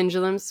this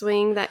pendulum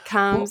swing that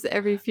Well, comes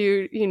every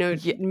few,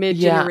 mid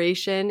yeah,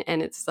 generation.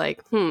 And it's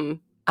like,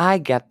 I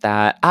get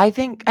that.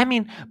 I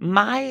mean,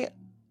 my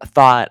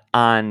thought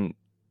on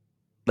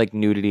like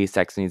nudity,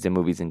 sex scenes in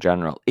movies in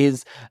general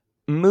is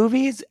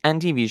movies and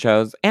TV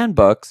shows and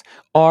books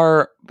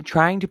are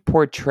trying to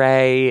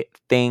portray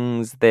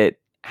things that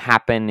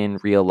happen in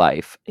real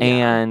life. yeah,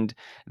 And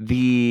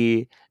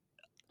the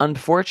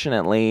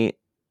unfortunately,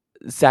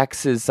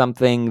 sex is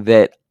something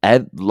that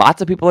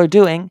lots of people are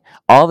doing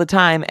all the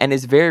time and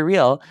is very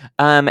real,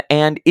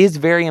 and is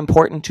very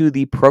important to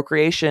the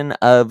procreation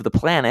of the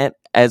planet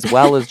as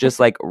well as just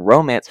like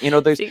romance. See,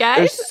 There's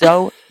guys?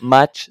 so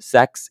much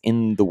sex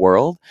in the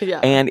world, Yeah.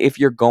 and if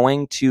you're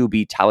going to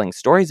be telling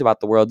stories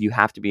about the world, you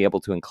have to be able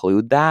to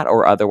include that,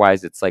 or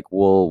otherwise it's like,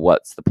 well,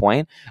 what's the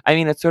point? I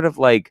mean, it's sort of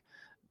like,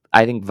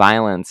 I think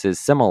violence is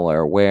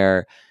similar,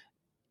 where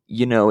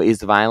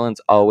is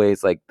violence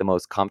always like the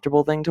most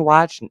comfortable thing to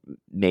watch?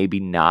 Maybe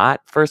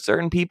not for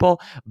certain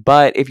people,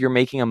 but if you're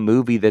making a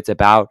movie that's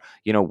about,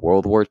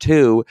 World War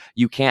II,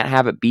 you can't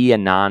have it be a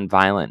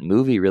non-violent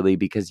movie really,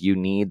 because you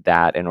need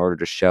that in order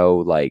to show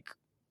like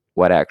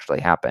what actually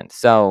happened.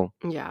 So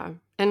Yeah.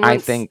 And I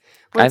once think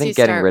I you think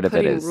getting rid start of it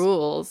putting is,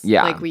 rules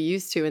yeah, like we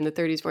used to in the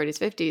 30s, 40s,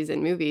 50s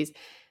in movies,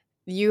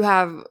 you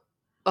have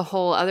a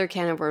whole other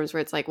can of worms where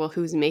it's like, well,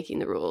 who's making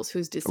the rules?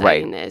 Who's right,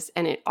 deciding this?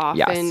 And it often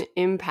yes,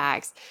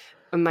 impacts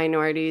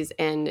minorities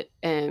and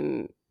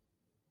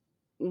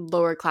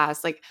lower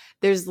class. Like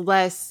there's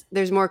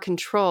more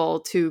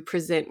control to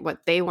present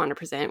what they want to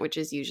present, which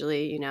is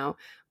usually,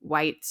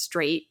 white,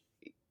 straight,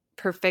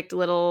 perfect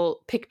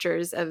little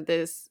pictures of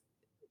this,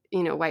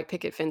 white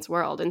picket fence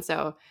world. And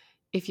so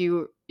if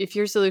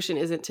your solution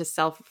isn't to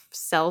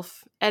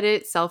self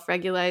edit, self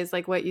regulate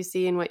like what you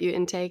see and what you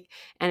intake,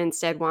 and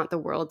instead want the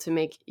world to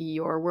make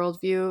your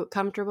worldview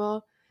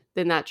comfortable,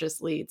 then that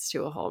just leads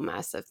to a whole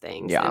mess of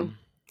things. yeah,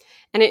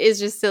 And it is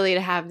just silly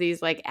to have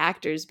these like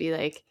actors be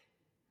like,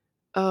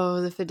 oh,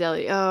 the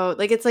fidelity, oh,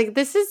 like it's like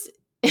this is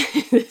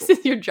this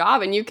is your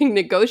job and you can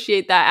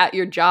negotiate that at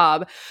your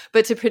job,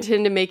 but to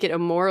pretend to make it a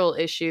moral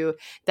issue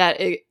that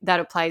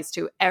applies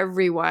to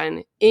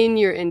everyone in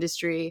your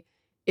industry,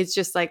 it's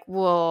just like,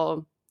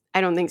 well,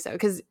 I don't think so.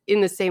 Because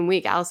in the same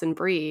week, Alison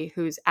Brie,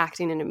 who's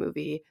acting in a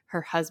movie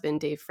her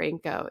husband Dave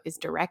Franco is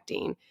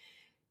directing,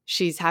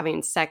 she's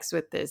having sex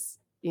with this,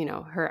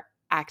 her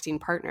acting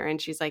partner,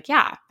 and she's like,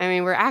 yeah, I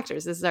mean, we're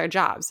actors, this is our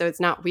job, so it's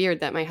not weird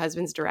that my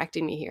husband's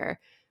directing me here.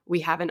 We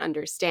have an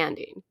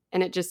understanding.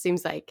 And it just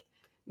seems like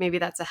maybe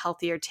that's a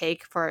healthier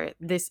take for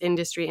this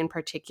industry in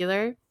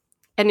particular.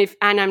 And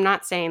I'm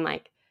not saying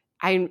like,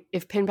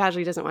 if Penn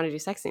Badgley doesn't want to do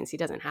sex scenes, he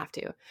doesn't have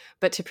to.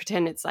 But to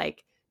pretend it's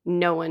like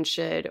no one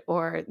should,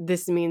 or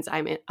this means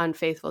I'm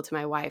unfaithful to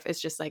my wife, it's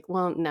just like,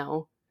 well,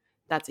 no,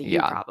 that's a you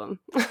yeah. problem.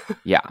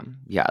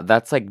 Yeah,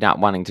 that's like not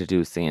wanting to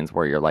do scenes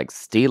where you're like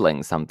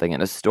stealing something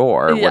in a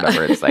store or Yeah.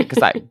 whatever. It's like,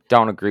 because I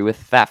don't agree with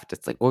theft.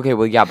 It's like, okay,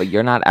 well, yeah, but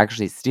you're not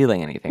actually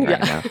stealing anything right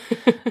Yeah.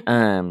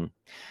 now.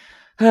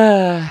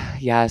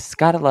 Yes,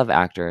 gotta love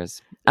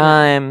actors.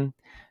 Yeah.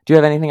 Do you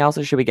have anything else,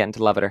 or should we get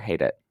into love it or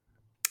hate it?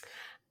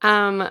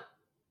 Um,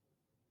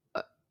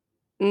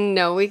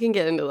 no, we can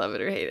get into love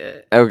it or hate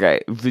it.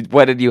 Okay,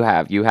 what did you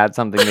have? You had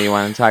something that you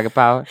want to talk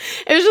about?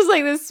 It was just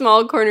like this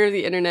small corner of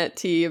the internet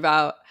tea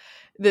about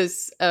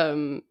this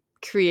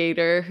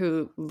creator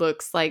who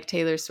looks like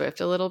Taylor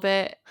Swift a little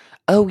bit.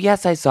 Oh,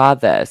 yes, I saw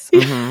this.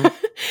 Mm-hmm.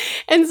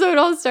 And so it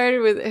all started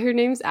with, her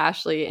name's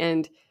Ashley,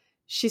 and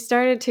she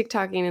started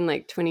TikToking in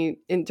like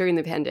during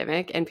the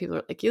pandemic, and people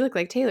were like, you look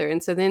like Taylor.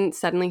 And so then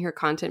suddenly her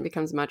content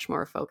becomes much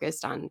more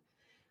focused on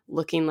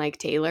looking like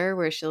Taylor,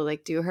 where she'll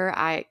like do her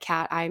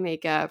cat eye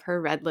makeup,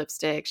 her red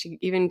lipstick. She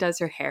even does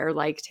her hair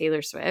like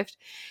Taylor Swift.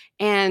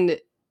 And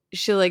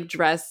she'll like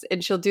dress,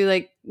 and she'll do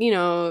like,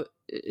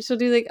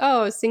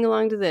 oh, sing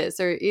along to this,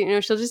 or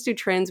she'll just do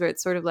trends where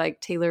it's sort of like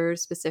Taylor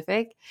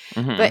specific.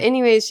 But Mm-hmm.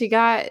 anyways, she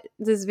got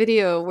this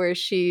video where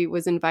she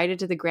was invited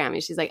to the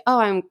Grammys. She's like, oh,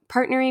 I'm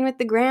partnering with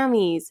the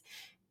Grammys.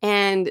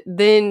 And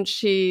then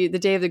the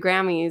day of the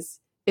Grammys,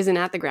 isn't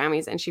at the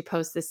Grammys, and she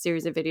posts this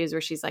series of videos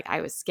where she's like,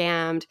 I was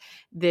scammed.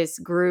 This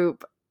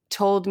group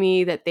told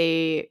me that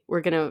they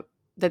were going to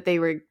that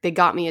they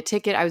got me a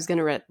ticket. I was going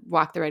to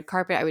walk the red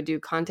carpet. I would do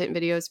content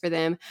videos for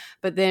them.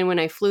 But then when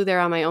I flew there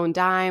on my own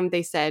dime,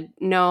 they said,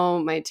 no,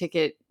 my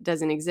ticket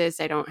doesn't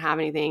exist. I don't have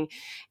anything.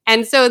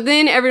 And so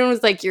then everyone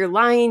was like, you're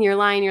lying, you're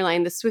lying, you're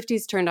lying. The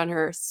Swifties turned on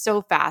her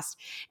so fast.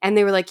 And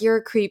they were like, you're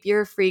a creep,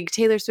 you're a freak.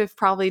 Taylor Swift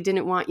probably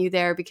didn't want you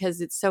there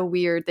because it's so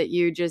weird that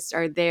you just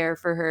are there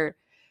for her,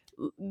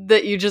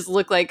 that you just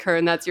look like her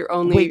and that's your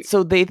only Wait,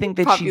 so they think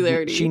that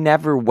popularity. she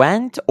never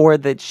went, or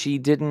that she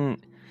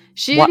didn't?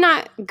 She did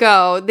not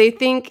go. They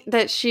think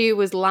that she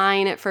was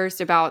lying at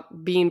first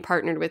about being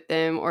partnered with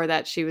them, or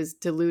that she was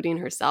deluding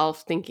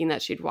herself, thinking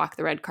that she'd walk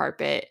the red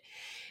carpet.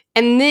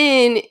 And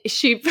then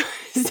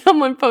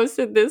someone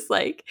posted this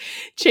like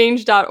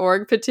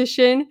change.org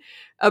petition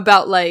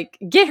about like,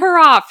 get her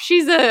off.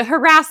 She's a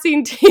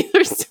harassing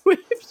Taylor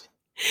Swift.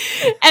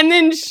 And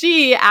then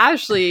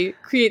Ashley,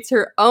 creates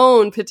her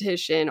own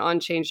petition on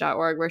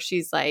change.org where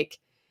she's like,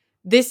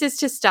 this is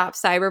to stop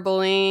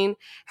cyberbullying,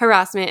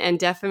 harassment, and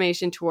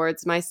defamation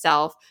towards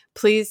myself.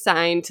 Please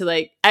sign to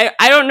like, I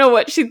don't know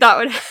what she thought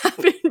would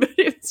happen, but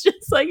it's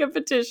just like a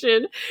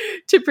petition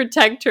to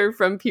protect her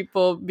from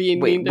people being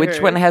mean to her. Which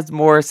one has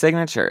more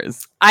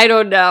signatures? I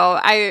don't know.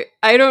 I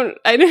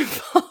didn't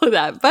follow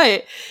that,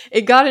 but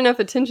it got enough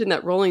attention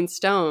that Rolling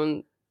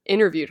Stone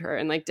interviewed her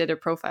and like did a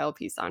profile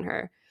piece on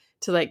her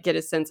to like get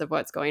a sense of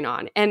what's going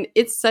on. And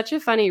it's such a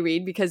funny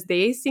read because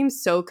they seem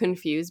so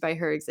confused by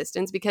her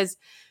existence, because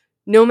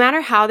no matter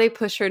how they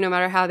push her, no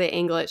matter how they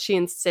angle it, she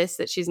insists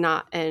that she's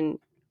not an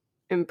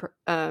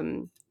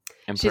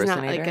she's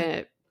not like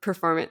a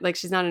performance, like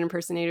she's not an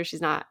impersonator. She's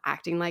not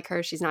acting like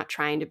her. She's not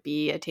trying to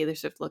be a Taylor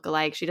Swift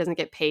lookalike. She doesn't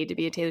get paid to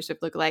be a Taylor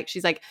Swift lookalike.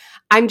 She's like,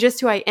 I'm just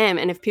who I am.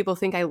 And if people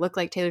think I look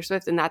like Taylor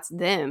Swift, then that's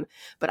them.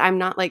 But I'm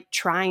not like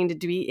trying to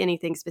do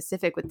anything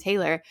specific with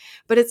Taylor.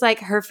 But it's like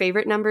her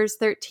favorite number is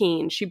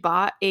 13. She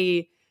bought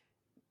a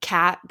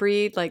cat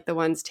breed like the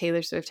ones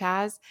Taylor Swift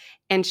has,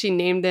 and she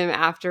named it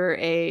after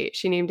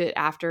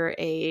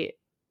a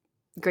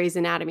Grey's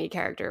Anatomy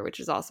character, which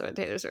is also what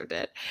Taylor Swift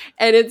did.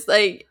 And it's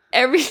like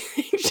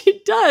everything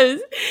she does,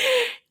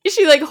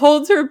 she like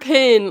holds her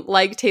pin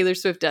like Taylor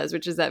Swift does,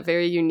 which is that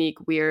very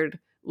unique, weird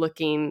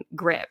looking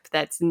grip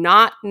that's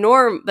not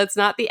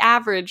the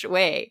average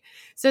way.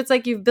 So it's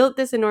like you've built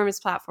this enormous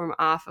platform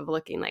off of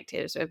looking like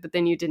Taylor Swift, but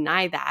then you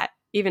deny that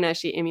even as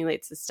she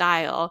emulates the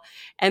style.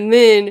 And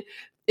then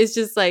it's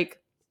just like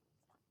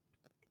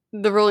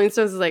the Rolling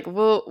Stones is like,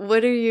 well,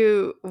 what are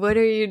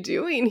you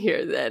doing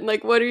here then?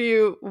 Like, what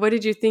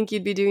did you think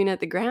you'd be doing at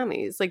the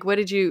Grammys? Like, what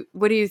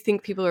do you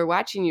think people are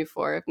watching you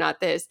for, if not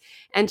this?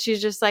 And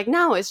she's just like,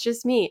 no, it's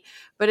just me.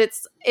 But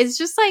it's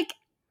just like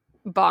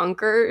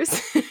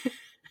bonkers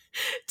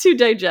to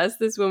digest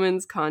this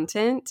woman's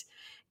content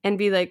and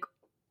be like,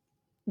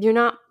 you're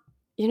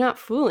not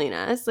fooling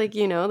us. Like,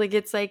 you know, like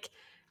it's like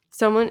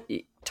someone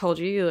told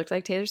you looked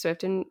like Taylor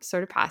Swift in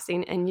sort of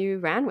passing and you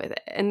ran with it.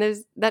 And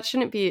that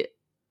shouldn't be,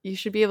 you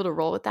should be able to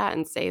roll with that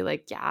and say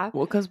like, yeah.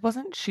 Well, because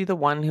wasn't she the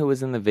one who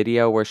was in the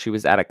video where she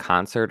was at a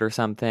concert or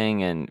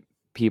something and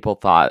people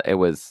thought it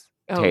was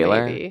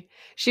Taylor? Maybe.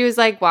 She was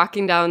like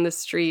walking down the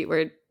street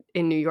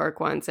in New York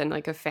once, and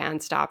like a fan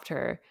stopped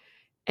her.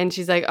 And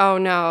she's like, oh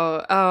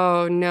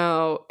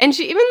no. And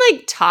she even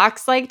like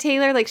talks like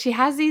Taylor. Like she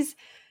has these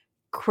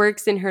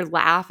quirks in her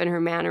laugh and her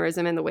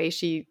mannerism and the way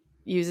she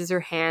uses her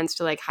hands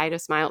to like hide a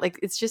smile. Like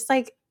it's just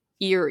like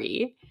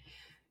eerie.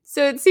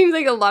 So it seems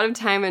like a lot of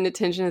time and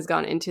attention has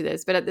gone into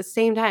this. But at the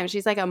same time,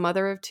 she's like a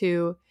mother of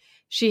two.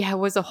 She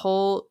was a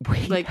whole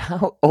like.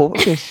 How old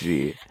is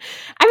she?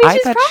 I mean, I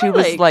thought she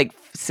was like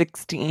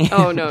 16.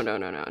 Oh no.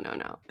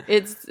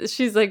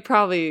 She's like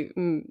probably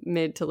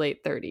mid to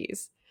late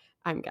 30s,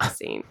 I'm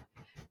guessing.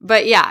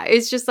 But yeah,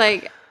 it's just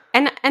like,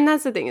 and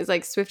that's the thing, is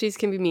like Swifties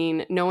can be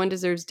mean. No one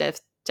deserves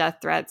death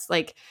threats.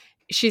 Like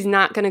she's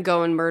not going to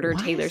go and murder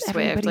Taylor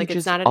Swift. Like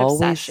it's not an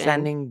always obsession.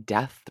 Sending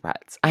death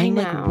threats. I'm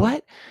like,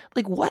 what?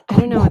 Like what? I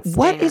don't know.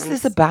 What is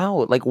this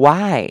about? Like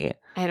why?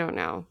 I don't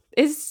know.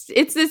 It's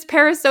this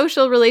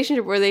parasocial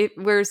relationship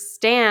where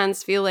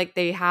stans feel like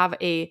they have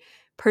a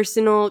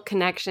personal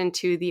connection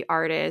to the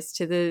artist,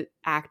 to the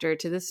actor,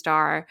 to the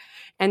star.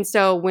 And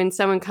so when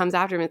someone comes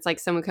after them, it's like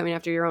someone coming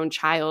after your own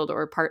child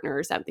or partner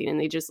or something, and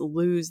they just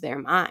lose their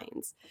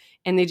minds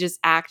and they just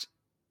act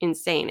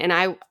insane. And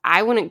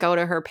I wouldn't go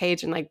to her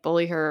page and like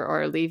bully her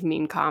or leave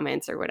mean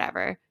comments or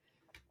whatever.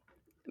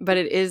 But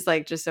it is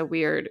like just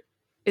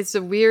it's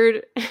a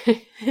weird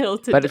hill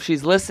to But if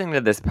she's listening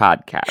to this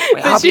podcast,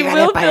 but she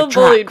will feel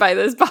bullied by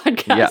this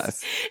podcast.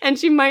 Yes. And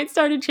she might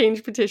start a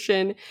change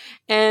petition.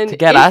 And to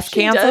get us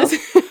canceled?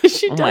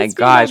 Oh my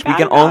gosh, we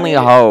can only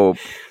hope.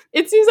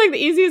 It seems like the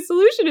easiest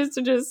solution is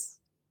to just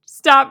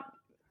stop.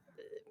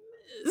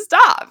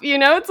 You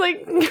know, it's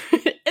like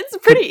it's a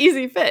pretty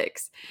easy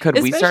fix.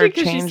 Could we start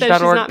change.org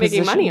she's not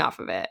making money off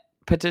of it?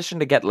 Petition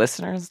to get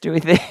listeners, do we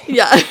think?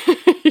 Yeah.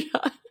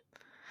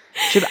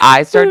 Should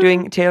I start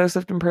doing Taylor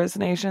Swift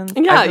impersonations?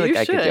 Yeah, you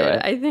should. Could do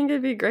it. I think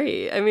it'd be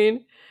great. I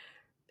mean,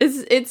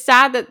 it's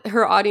sad that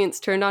her audience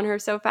turned on her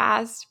so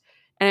fast,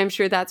 and I'm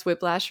sure that's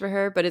whiplash for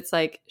her. But it's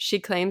like she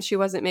claims she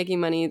wasn't making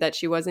money, that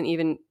she wasn't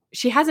even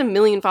she has 1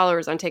 million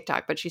followers on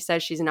TikTok, but she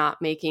says she's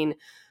not making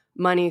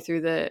money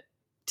through the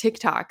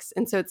TikToks.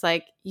 And so it's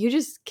like, you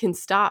just can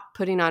stop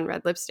putting on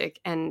red lipstick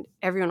and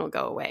everyone will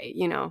go away,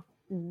 you know,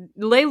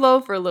 lay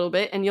low for a little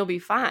bit and you'll be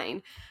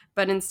fine.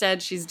 But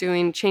instead she's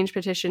doing change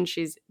petitions.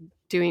 She's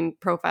doing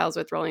profiles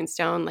with Rolling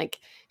Stone. Like,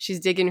 she's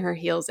digging her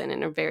heels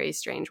in a very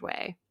strange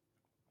way.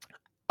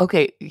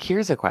 Okay,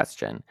 here's a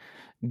question.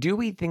 Do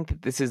we think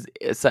that this is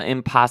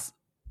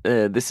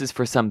this is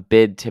for some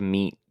bid to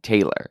meet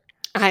Taylor?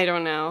 I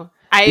don't know.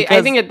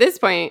 I think at this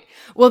point,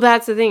 well,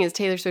 that's the thing, is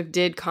Taylor Swift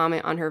did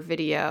comment on her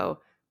video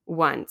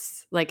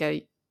once, like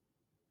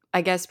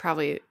I guess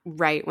probably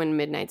right when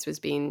Midnights was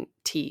being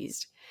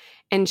teased.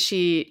 And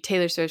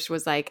Taylor Swift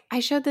was like,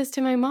 I showed this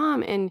to my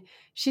mom and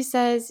she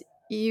says,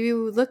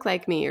 you look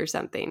like me or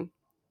something.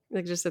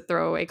 Like, just a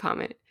throwaway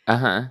comment.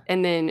 Uh-huh.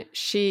 And then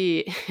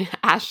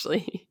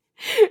Ashley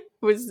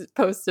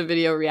posts a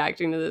video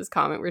reacting to this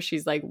comment where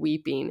she's like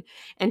weeping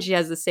and she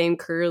has the same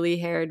curly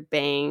haired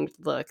banged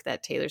look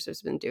that Taylor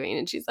Swift's been doing.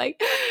 And she's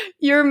like,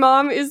 your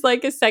mom is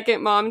like a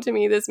second mom to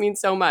me. This means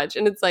so much.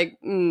 And it's like,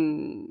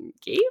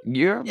 okay.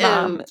 Your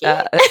mom,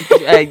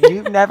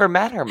 you've never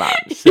met her mom.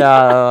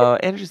 So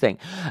interesting.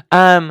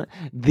 But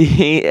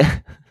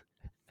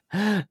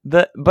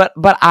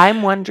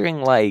I'm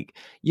wondering, like,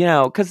 you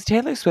know, because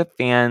Taylor Swift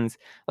fans,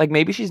 like,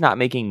 maybe she's not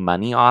making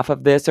money off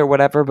of this or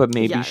whatever, but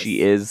maybe she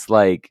is,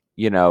 like,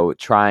 you know,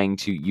 trying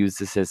to use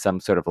this as some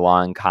sort of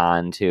long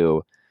con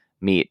to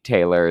meet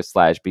Taylor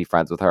 / be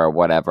friends with her or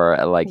whatever,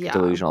 like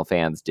delusional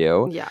fans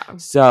do. Yeah.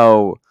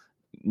 So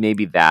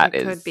maybe that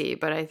could be,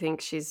 but I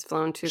think she's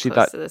flown too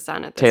close to the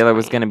sun at this Taylor point.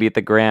 was going to be at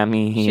the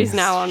Grammys. She's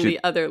now on the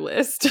other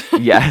list.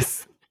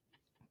 Yes.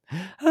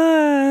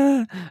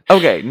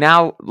 Okay,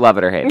 now love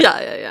it or hate it.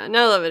 Yeah.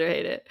 Now love it or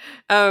hate it.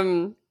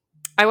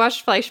 I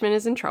watched Fleischman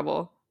is in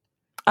Trouble.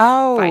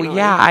 Oh, finally.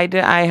 Yeah, I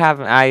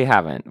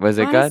haven't. Was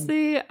it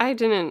Honestly, good? I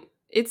didn't.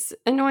 It's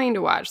annoying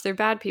to watch. They're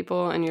bad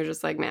people, and you're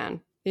just like, man,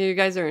 you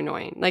guys are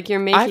annoying. Like, you're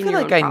making. I feel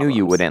like I knew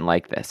you wouldn't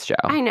like this show.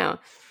 I know.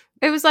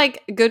 It was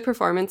like good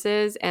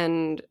performances,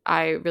 and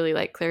I really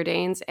like Claire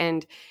Danes.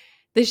 And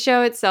the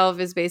show itself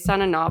is based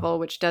on a novel,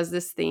 which does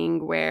this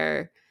thing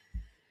where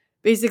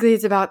basically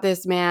it's about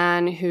this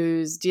man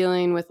who's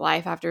dealing with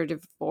life after a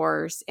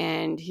divorce,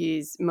 and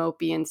he's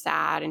mopey and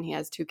sad, and he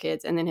has 2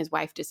 kids, and then his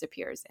wife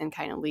disappears and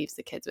kind of leaves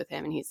the kids with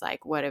him, and he's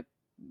like, what a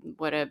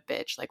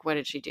bitch. Like, what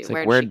did she do?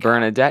 Like, where'd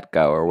Bernadette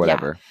go or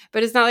whatever? Yeah.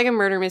 But it's not like a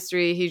murder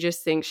mystery. He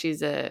just thinks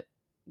she's a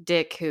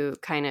dick who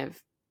kind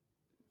of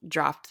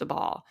dropped the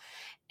ball.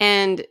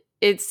 And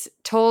it's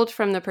told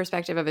from the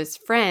perspective of his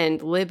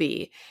friend,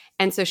 Libby.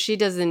 And so she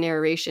does the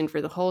narration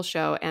for the whole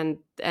show and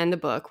the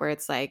book, where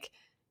it's like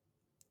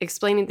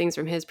explaining things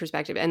from his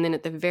perspective. And then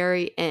at the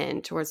very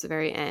end, towards the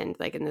very end,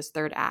 like in this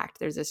 3rd act,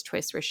 there's this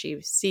twist where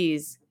she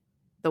sees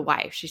the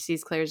wife. She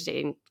sees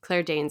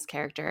Claire Danes'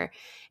 character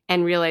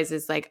and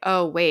realizes, like,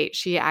 oh, wait,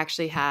 she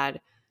actually had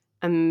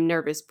a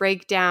nervous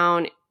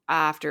breakdown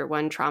after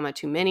one trauma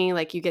too many.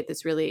 Like, you get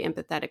this really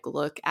empathetic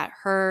look at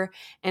her.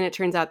 And it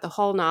turns out the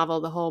whole novel,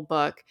 the whole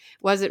book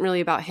wasn't really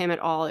about him at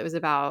all. It was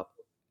about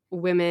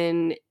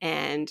women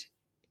and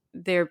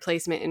their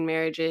placement in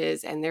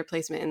marriages and their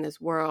placement in this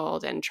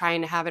world and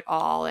trying to have it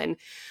all and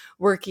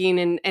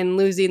working and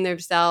losing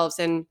themselves.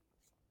 And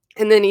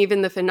then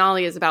even the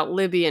finale is about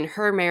Libby and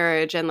her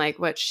marriage and like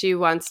what she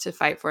wants to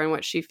fight for and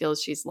what she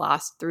feels she's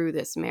lost through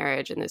this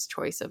marriage and this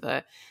choice of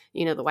the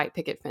white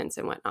picket fence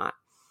and whatnot.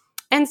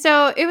 And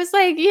so it was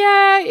like,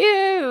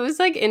 it was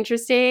like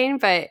interesting,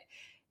 but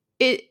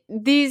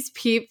these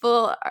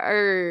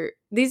are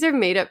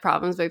made up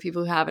problems by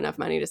people who have enough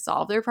money to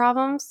solve their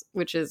problems,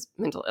 which is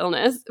mental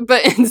illness.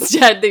 But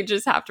instead they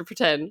just have to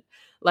pretend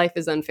life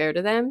is unfair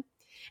to them.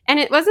 And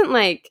it wasn't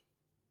like,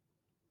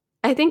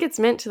 I think it's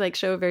meant to like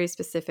show a very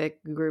specific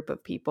group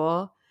of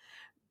people.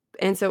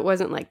 And so it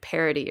wasn't like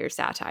parody or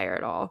satire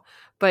at all.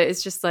 But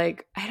it's just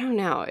like, I don't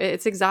know.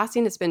 It's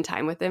exhausting to spend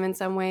time with them in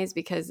some ways,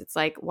 because it's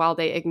like, while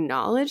they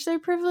acknowledge their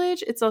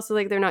privilege, it's also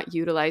like they're not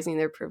utilizing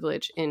their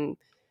privilege in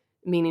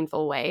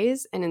meaningful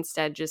ways and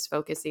instead just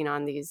focusing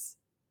on these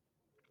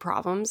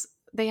problems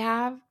they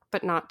have,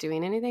 but not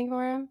doing anything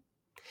for them.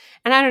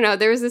 And I don't know.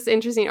 There was this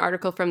interesting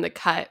article from The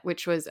Cut,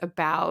 which was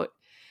about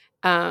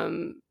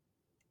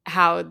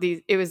how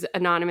it was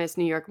anonymous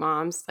New York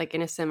moms, like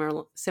in a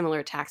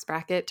similar tax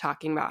bracket,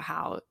 talking about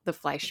how the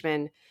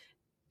Fleischman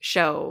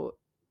show,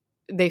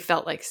 they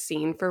felt like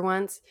seen for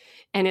once.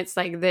 And it's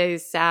like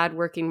these sad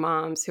working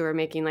moms who are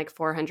making like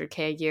 $400K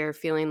a year,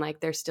 feeling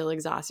like they're still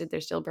exhausted, they're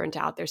still burnt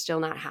out, they're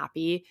still not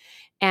happy.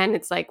 And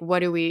it's like,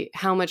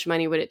 how much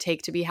money would it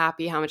take to be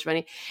happy? How much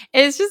money?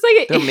 And it's just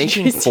like, they're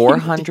making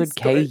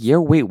 $400K a year.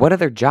 Wait, what are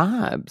their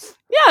jobs?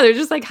 Yeah, they're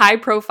just like high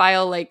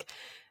profile, like,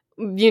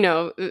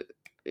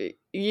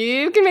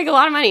 you can make a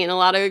lot of money in a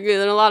lot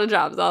of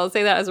jobs. I'll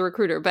say that as a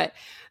recruiter, but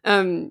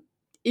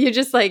you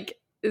just like,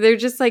 they're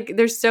just like,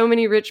 there's so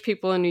many rich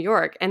people in New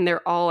York and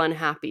they're all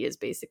unhappy is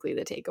basically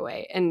the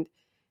takeaway. And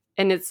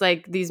it's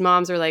like, these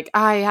moms are like,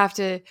 I have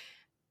to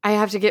I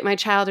have to get my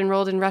child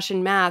enrolled in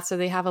Russian math so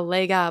they have a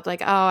leg up.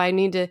 Like, oh, I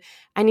need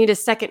a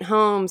second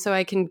home so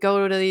I can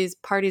go to these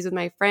parties with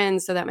my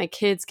friends so that my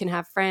kids can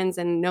have friends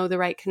and know the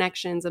right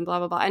connections and blah,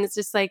 blah, blah. And it's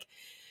just like,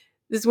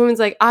 this woman's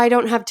like, I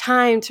don't have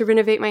time to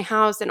renovate my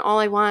house and all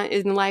I want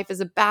in life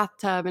is a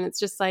bathtub. And it's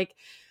just like,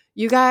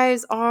 you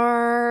guys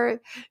are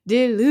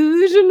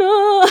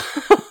delusional.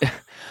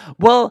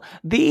 Well,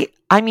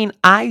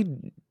 I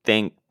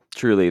think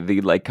truly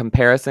the like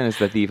comparison is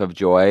the thief of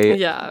joy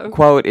Yeah.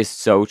 quote is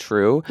so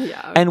true.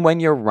 Yeah. And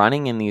when you're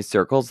running in these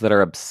circles that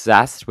are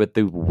obsessed with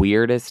the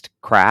weirdest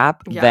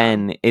crap, Yeah.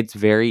 then it's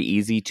very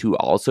easy to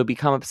also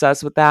become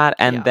obsessed with that.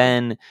 And Yeah.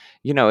 then,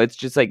 it's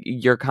just like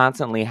you're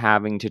constantly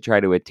having to try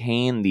to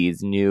attain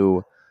these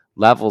new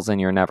levels and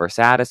you're never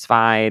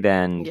satisfied.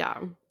 And Yeah.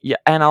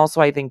 and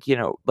also I think,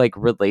 like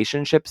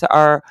relationships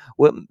are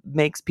what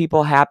makes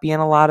people happy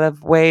in a lot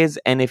of ways.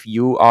 And if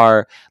you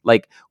are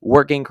like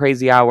working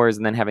crazy hours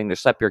and then having to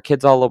schlep your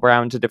kids all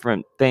around to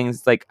different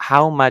things, like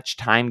how much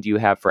time do you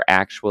have for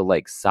actual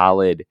like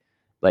solid,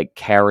 like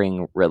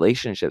caring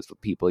relationships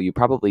with people? You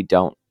probably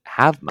don't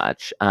have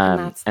much.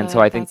 And And so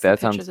I think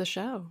that's the that pitch of sounds, the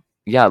show.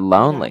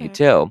 lonely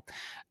too.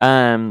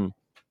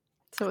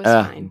 So it's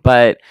fine.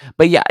 But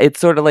yeah, it's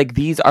sort of like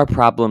these are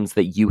problems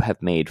that you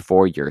have made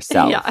for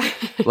yourself. Yeah.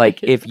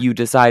 Like if you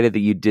decided that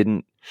you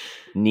didn't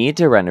need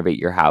to renovate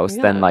your house,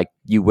 then Yeah. like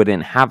you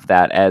wouldn't have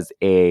that as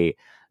a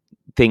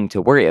thing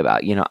to worry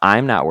about.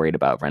 I'm not worried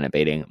about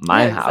renovating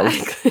my house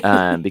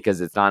exactly. because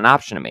it's not an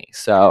option to me.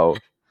 So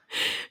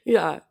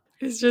Yeah.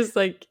 It's just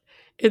like,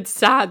 it's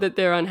sad that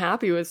they're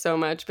unhappy with so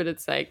much, but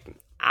it's like,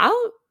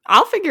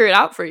 I'll figure it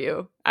out for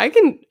you. I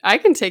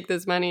can take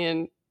this money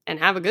and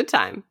have a good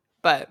time.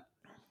 But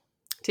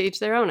to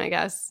each their own, I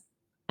guess.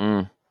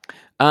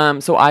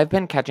 So I've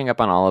been catching up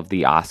on all of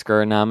the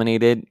Oscar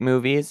nominated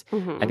movies.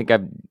 I think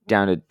I've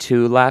down to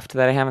 2 left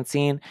that I haven't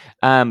seen.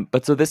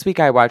 But so this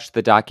week I watched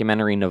the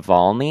documentary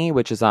Navalny,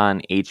 which is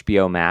on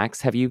HBO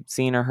Max. Have you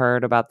seen or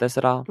heard about this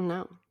at all?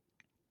 No.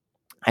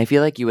 I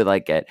feel like you would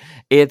like it.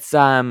 It's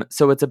so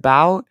it's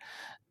about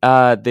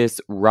this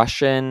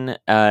Russian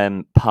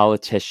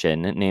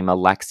politician named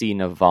Alexei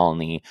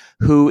Navalny,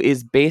 who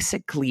is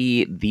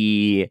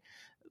basically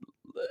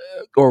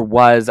or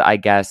was, I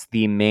guess,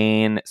 the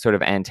main sort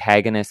of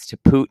antagonist to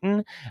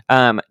Putin.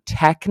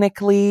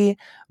 Technically,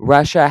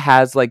 Russia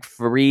has like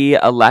free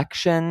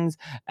elections,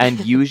 and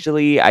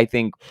usually I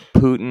think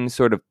Putin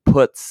sort of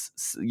puts,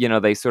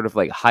 they sort of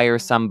like hire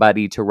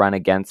somebody to run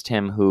against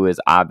him who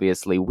is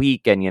obviously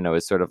weak and,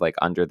 is sort of like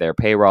under their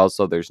payroll.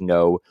 So there's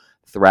no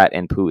threat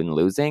in Putin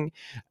losing.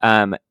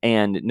 And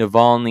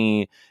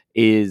Navalny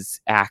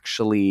is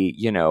actually,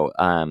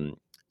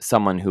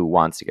 someone who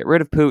wants to get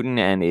rid of Putin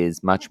and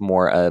is much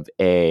more of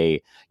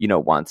a,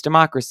 wants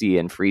democracy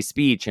and free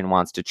speech and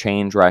wants to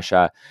change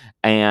Russia,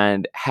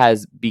 and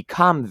has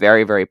become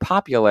very, very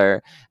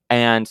popular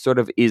and sort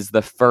of is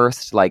the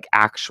first like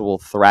actual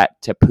threat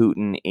to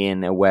Putin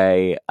in a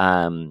way.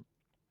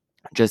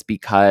 Just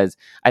because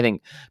I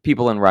think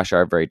people in Russia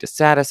are very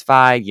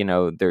dissatisfied.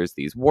 There's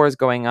these wars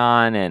going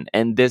on,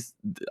 and the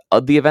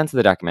events of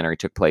the documentary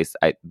took place,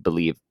 I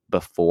believe,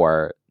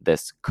 before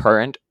this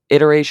current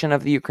iteration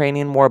of the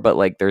Ukrainian war, but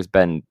like there's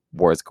been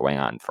wars going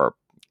on for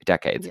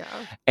decades. Yeah.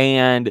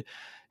 And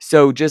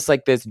so just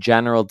like this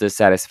general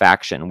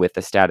dissatisfaction with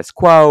the status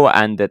quo,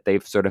 and that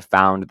they've sort of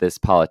found this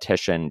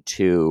politician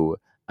to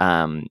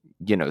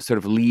sort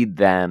of lead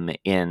them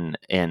in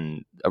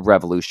a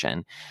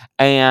revolution.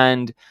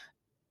 And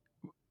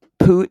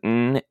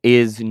Putin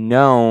is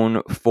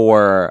known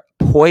for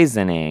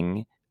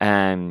poisoning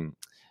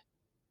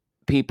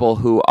people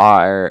who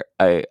are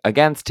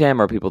against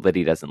him, or people that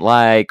he doesn't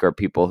like, or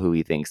people who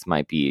he thinks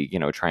might be,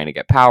 trying to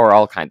get power,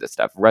 all kinds of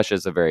stuff.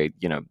 Russia's a very,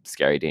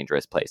 scary,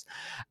 dangerous place.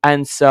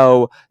 And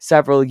so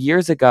several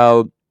years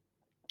ago,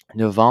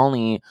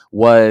 Navalny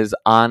was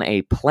on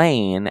a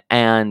plane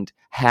and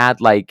had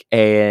like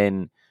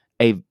a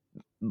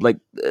like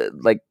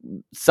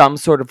some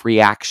sort of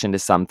reaction to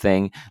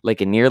something,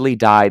 like it nearly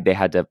died. They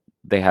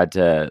had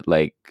to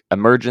like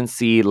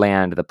emergency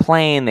land the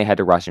plane. They had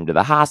to rush him to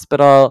the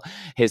hospital.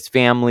 His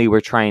family were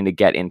trying to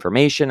get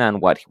information on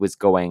what was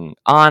going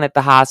on at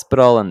the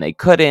hospital, and they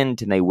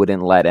couldn't, and they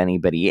wouldn't let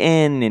anybody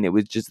in, and it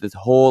was just this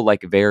whole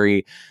like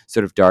very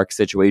sort of dark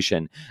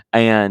situation.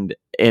 And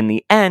in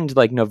the end,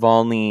 like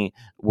Navalny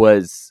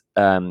was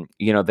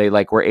they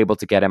like were able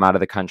to get him out of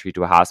the country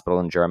to a hospital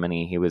in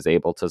Germany. He was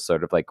able to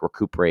sort of like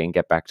recuperate and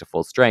get back to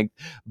full strength.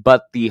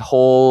 But the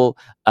whole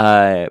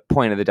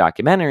point of the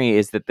documentary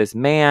is that this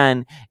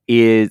man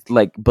is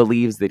like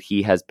believes that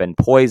he has been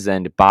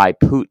poisoned by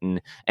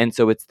Putin. And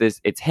so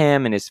it's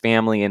him and his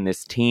family and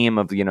this team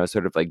of,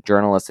 sort of like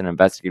journalists and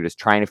investigators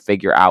trying to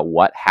figure out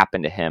what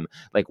happened to him,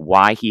 like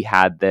why he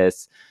had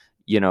this,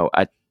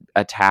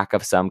 attack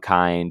of some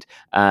kind,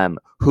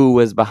 who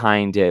was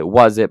behind it,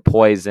 was it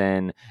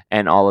poison,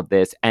 and all of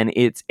this. And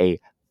it's a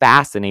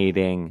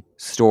fascinating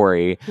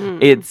story.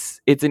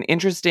 It's an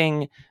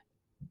interesting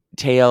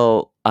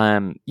tale,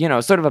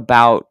 sort of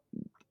about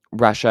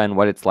Russia and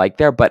what it's like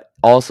there, but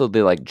also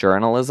the like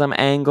journalism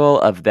angle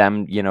of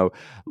them,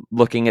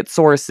 looking at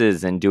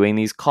sources and doing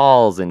these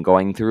calls and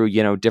going through,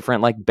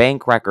 different like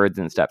bank records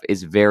and stuff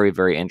is very,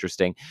 very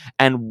interesting.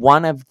 And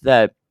one of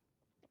the,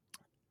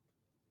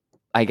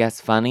 I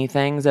guess, funny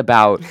things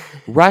about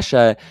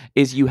Russia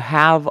is you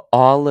have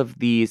all of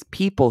these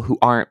people who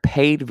aren't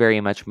paid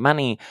very much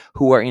money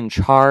who are in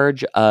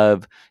charge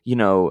of,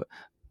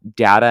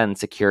 data and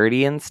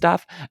security and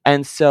stuff.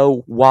 And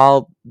so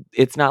while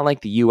it's not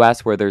like the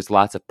US where there's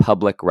lots of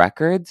public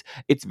records,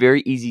 it's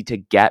very easy to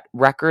get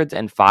records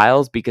and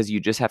files because you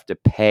just have to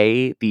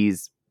pay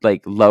these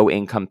like low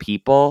income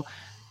people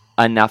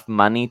enough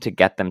money to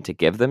get them to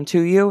give them to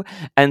you.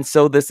 And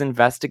so this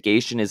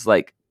investigation is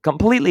like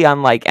completely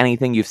unlike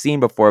anything you've seen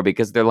before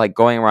because they're like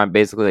going around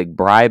basically like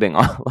bribing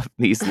all of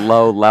these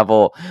low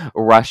level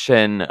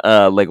Russian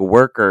like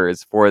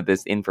workers for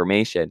this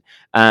information.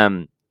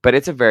 But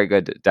it's a very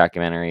good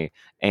documentary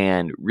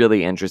and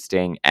really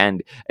interesting.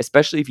 And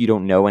especially if you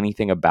don't know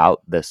anything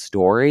about the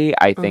story,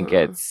 I think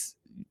it's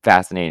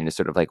fascinating to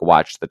sort of like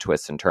watch the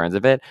twists and turns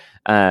of it.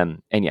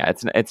 And yeah,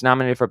 it's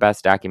nominated for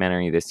Best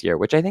Documentary this year,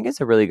 which I think is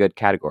a really good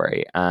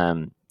category.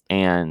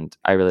 And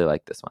I really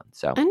like this one.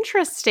 So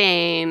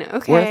interesting.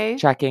 Okay. Worth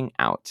checking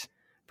out.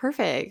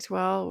 Perfect.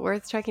 Well,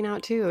 worth checking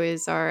out too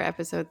is our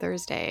episode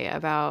Thursday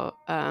about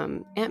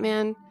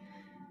Ant-Man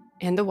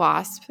and the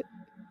Wasp,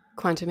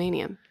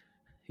 Quantumania.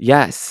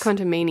 Yes.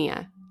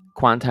 Quantumania.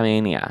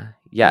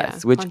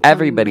 Yes, which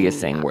everybody is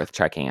saying worth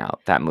checking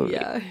out that movie.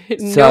 Yeah.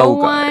 No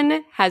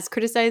one has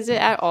criticized it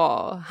at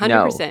all.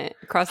 100%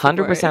 across the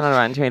board. 100% on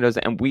Rotten Tomatoes,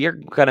 and we are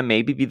going to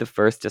maybe be the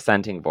first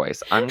dissenting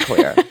voice.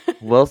 Unclear.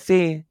 We'll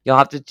see. You'll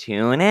have to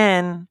tune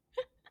in.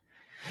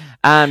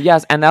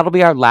 Yes, and that'll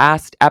be our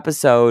last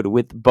episode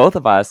with both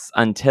of us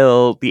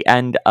until the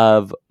end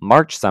of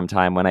March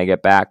sometime when I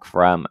get back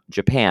from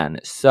Japan.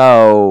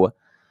 So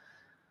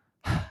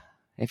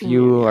if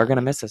you are going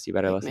to miss us, you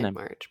better listen in.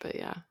 Mid-March, but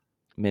yeah.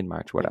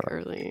 Mid-March,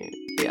 whatever. Like early,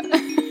 yeah.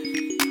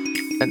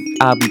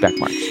 I'll be back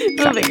March.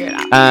 We'll figure it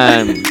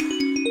out.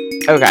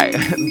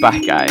 Okay, bye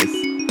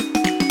guys.